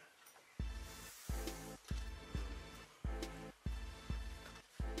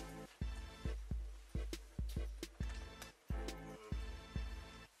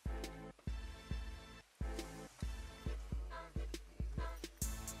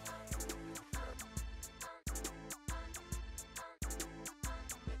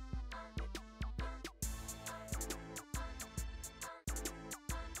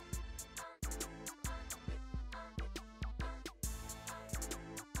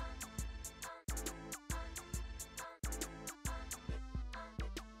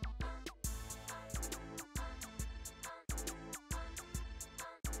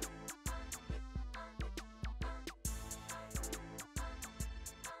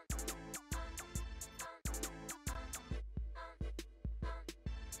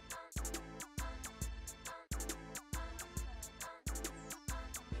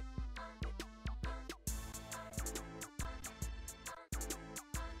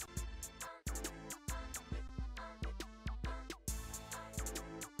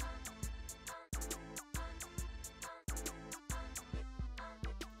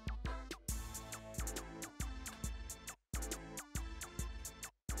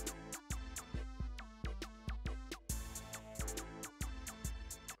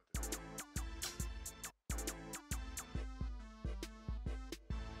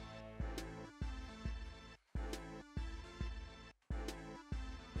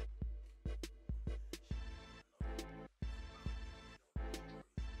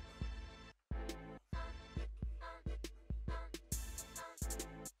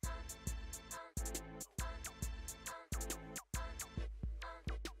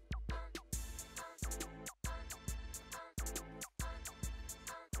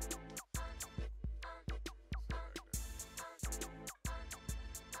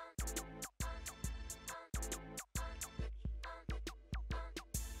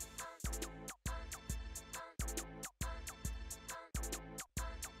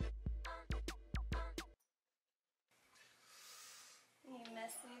 You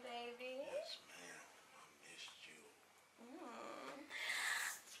miss me, baby? Yes, ma'am. I missed you.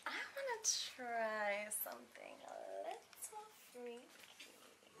 I want to try something a little freaky.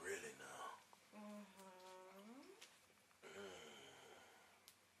 Really now?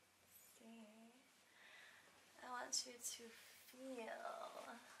 See, I want you to feel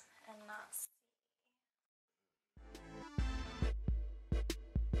and not see.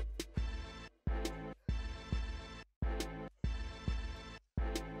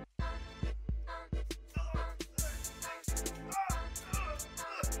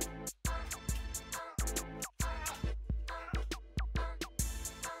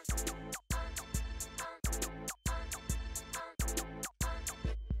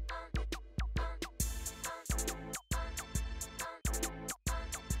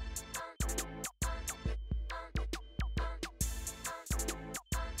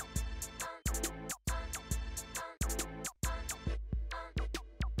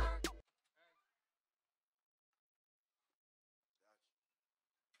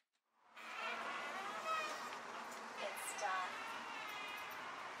 It's done.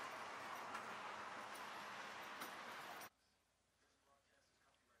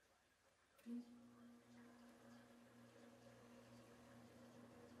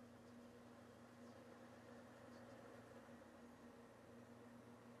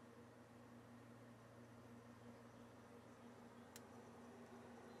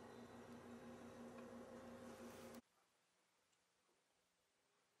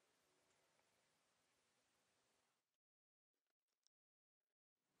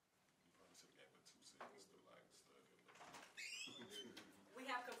 We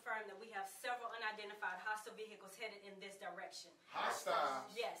have confirmed that we have several unidentified hostile vehicles headed in this direction. Hostile?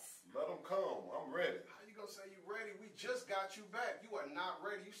 Yes. Let them come. I'm ready. How you gonna say you ready? We just got you back. You are not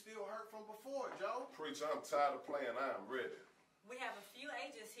ready. You still hurt from before, Joe. Preacher, I'm tired of playing. I am ready. We have a few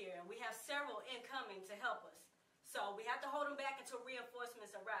agents here, and we have several incoming to help us. So we have to hold them back until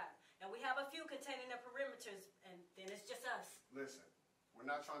reinforcements arrive. And we have a few containing the perimeters, and then it's just us. Listen, we're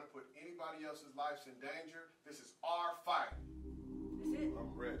not trying to put anybody else's lives in danger. This is our fight. That's it. I'm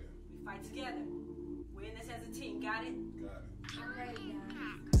ready. We fight together. We're in this as a team. Got it? Got it. I'm ready,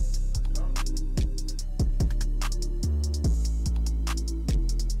 guys.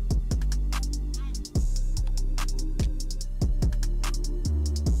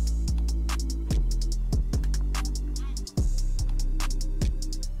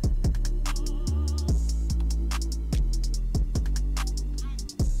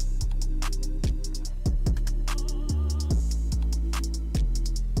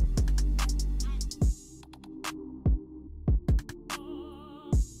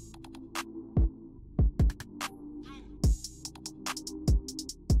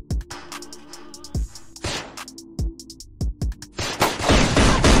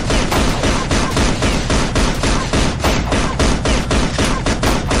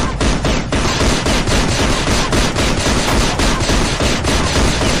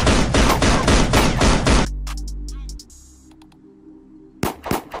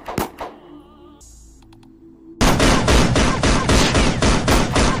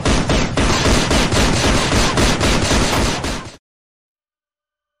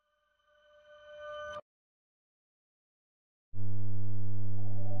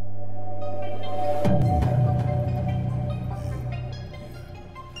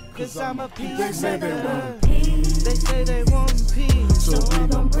 cause I'm a They say they want peace. They say they want peace. So we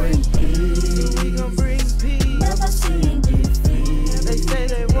gon' bring peace. So we gon' bring peace. Never seeing defeat. They say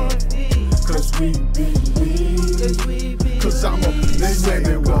they want peace. Cause we believe. Cause we believe. Cause I'm a peace. They say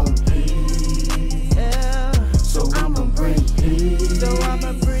they want peace. Yeah. So I'ma bring peace. So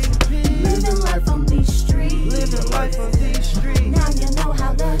I'ma bring peace. Living life on these streets. Living life on these streets. Now you know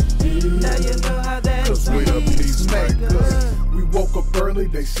how that be. Now you know how that Cause be. we a peacemaker. We woke up early,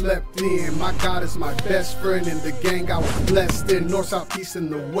 they slept in. My God is my best friend in the gang I was blessed in. North, south, east,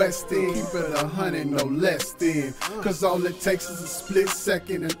 and the west end. Keep it 100, no less than. Cause all it takes is a split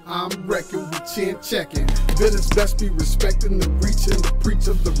second, and I'm wrecking with chin checking. Villains best be respecting the reach and the preach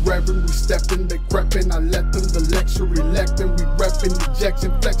of the reverend. We stepping, they crepping. I let them the lecture electing. We repping,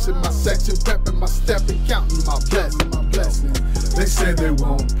 ejection, flexing my section, pepping my stepping, counting my blessing. They say they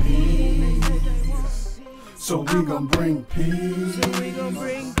want peace. So we gon' bring peace. So we gon'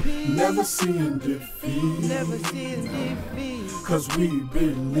 bring peace. Never seeing defeat. Never seeing defeat. Cause we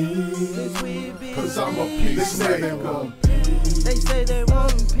believe. Cause we believe. Cause I'm a peacemaker. They say they want peace. They say they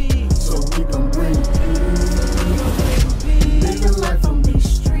want peace. So we gon' bring peace. Living life on these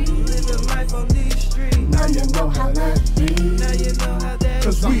streets. Living life on these streets. Now you know how that be. Now you know how that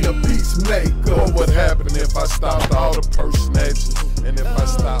Cause we the peacemaker. What would happen if I stopped all the personages? And if I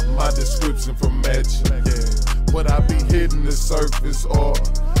stopped my description from matching? Yeah. Would I be hitting the surface or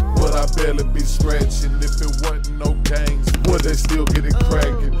would I barely be scratching? If it wasn't no gangs, would they still get it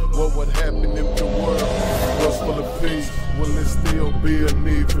cracking? What would happen if the world was full of peace? Will there still be a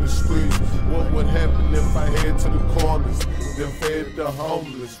need for the streets? What would happen if I head to the corners, then fed the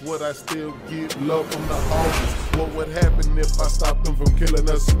homeless? Would I still get love from the homeless? What would happen if I stopped them from killing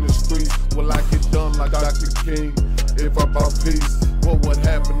us in the streets? Will I get done like Dr. King if I bought peace? What would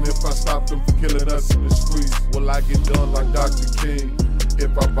happen if I stopped them from killing us in the streets? Will I get done like Dr. King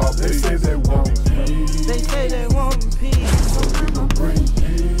if I bought peace? They say they want peace. They say they want peace. So we gon' bring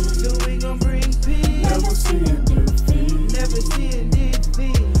peace. So we gon' bring peace. Never seeing defeat. Never seeing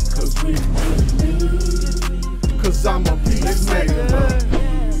defeat. Cause we believe. Cause I'm a peacemaker.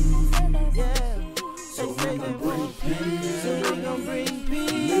 So we gon' bring peace. So we gon' bring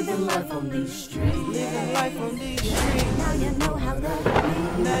peace. Living life on these streets. Living life on these streets. Now you know how that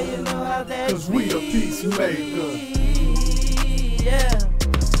be. Now you know how that Cause we a peacemaker. Yeah.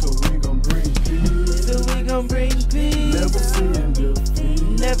 So we gon' bring peace. So we gon' bring peace. Never seeing defeat.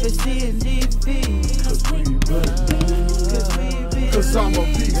 Never seeing defeat. Cause we believe. Cause we believe. Cause I'm a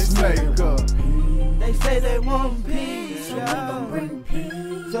peacemaker. They say they want peace. So we gon' bring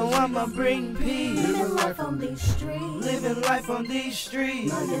peace. So I'ma bring peace. Living life on these streets. Living life on these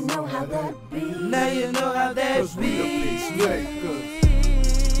streets. Now you know how that be. Now you know how that Cause we a peacemaker.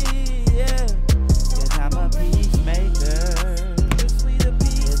 Yeah. Cause I'm a peacemaker. Cause we the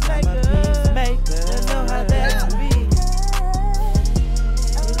peacemaker. I'm a peacemaker. You know how that be.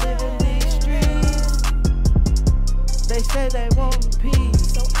 We live in these streets. They say they want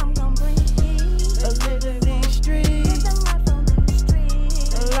peace. So I'm gonna bring peace. I live in these streets. Living life on these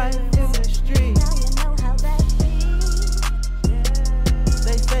streets. A life in the streets. Now you know how that be.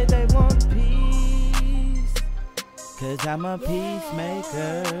 They say they want peace. Cause I'm a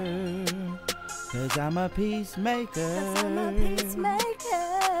peacemaker. Cause I'm a peacemaker. Cause I'm a peacemaker.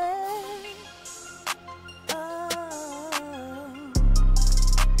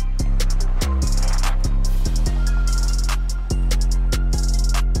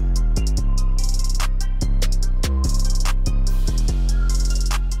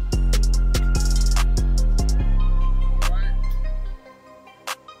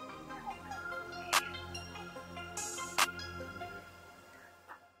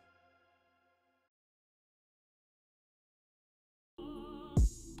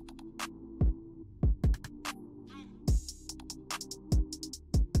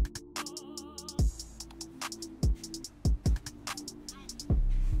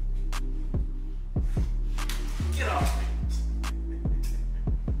 Get off me.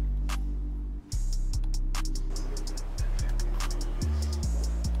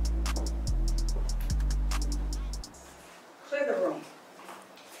 Clear the room.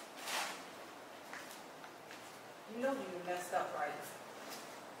 You know you messed up, right?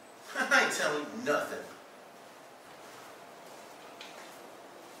 I ain't telling you nothing.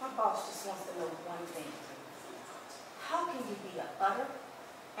 My boss just wants to know one thing. How can you be an utter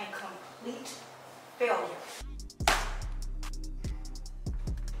and complete failure?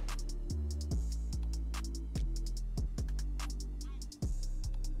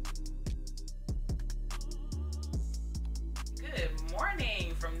 Good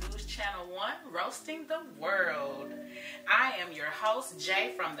morning from News Channel 1, Roasting the World. I am your host,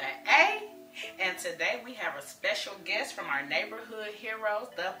 Jay from the A, and today we have a special guest from our neighborhood heroes,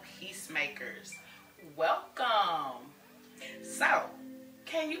 the Peacemakers. Welcome. So,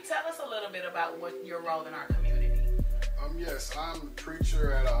 can you tell us a little bit about what your role in our community? Yes, I'm the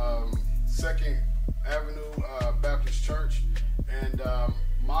preacher at 2nd Avenue Baptist Church, and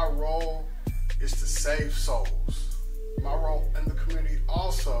my role is to save souls. My role in the community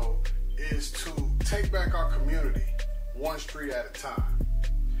also is to take back our community one street at a time.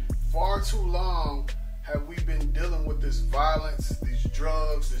 Far too long have we been dealing with this violence, these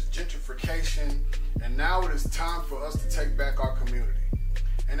drugs, this gentrification, and now it is time for us to take back our community.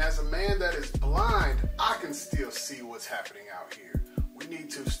 And as a man that is blind, I can still see what's happening out here. We need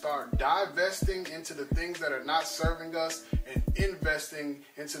to start divesting into the things that are not serving us and investing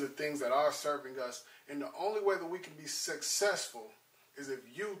into the things that are serving us. And the only way that we can be successful is if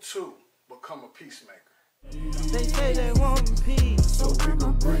you too become a peacemaker. They say they want peace, so we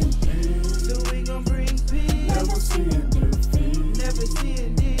gon' bring peace. So we gon' bring peace. Never seeing defeat. Never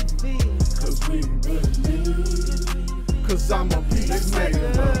seeing defeat. Cause we believe. Cause I'm a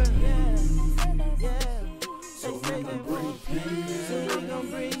peacemaker. So we gon' bring peace. So we gon'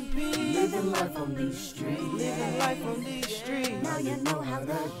 bring peace. Living life on these streets. Living life on these streets. Now you know how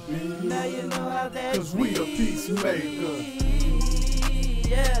that be. Now you know how that be. Cause we a peacemaker.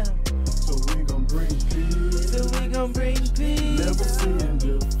 Yeah. So we gon' bring peace. So we gon' bring peace. Never seeing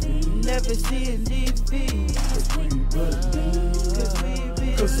defeat. Never seeing defeat. Cause we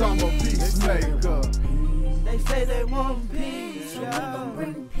believe. Cause I'm a peacemaker. They say they want peace, y'all.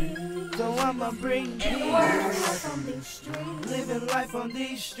 So I'ma bring peace. Living life on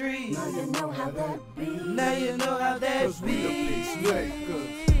these streets. Now you know how that be. Now you know how that Cause we a peacemaker.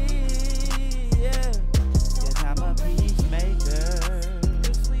 Yeah. Yes, I'm a peacemaker.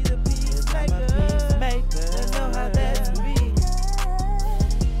 I'm a peacemaker. I know how that be.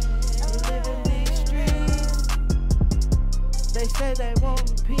 Living these streets. They say they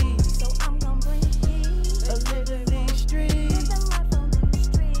want peace. So I'm gonna bring peace. I live in these streets.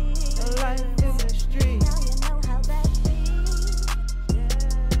 A life in the streets. Now you know how that be.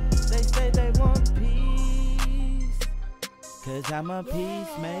 They say they want peace. Cause I'm a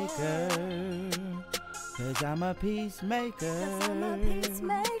peacemaker. Cause I'm a peacemaker. Cause I'm a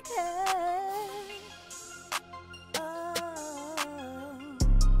peacemaker.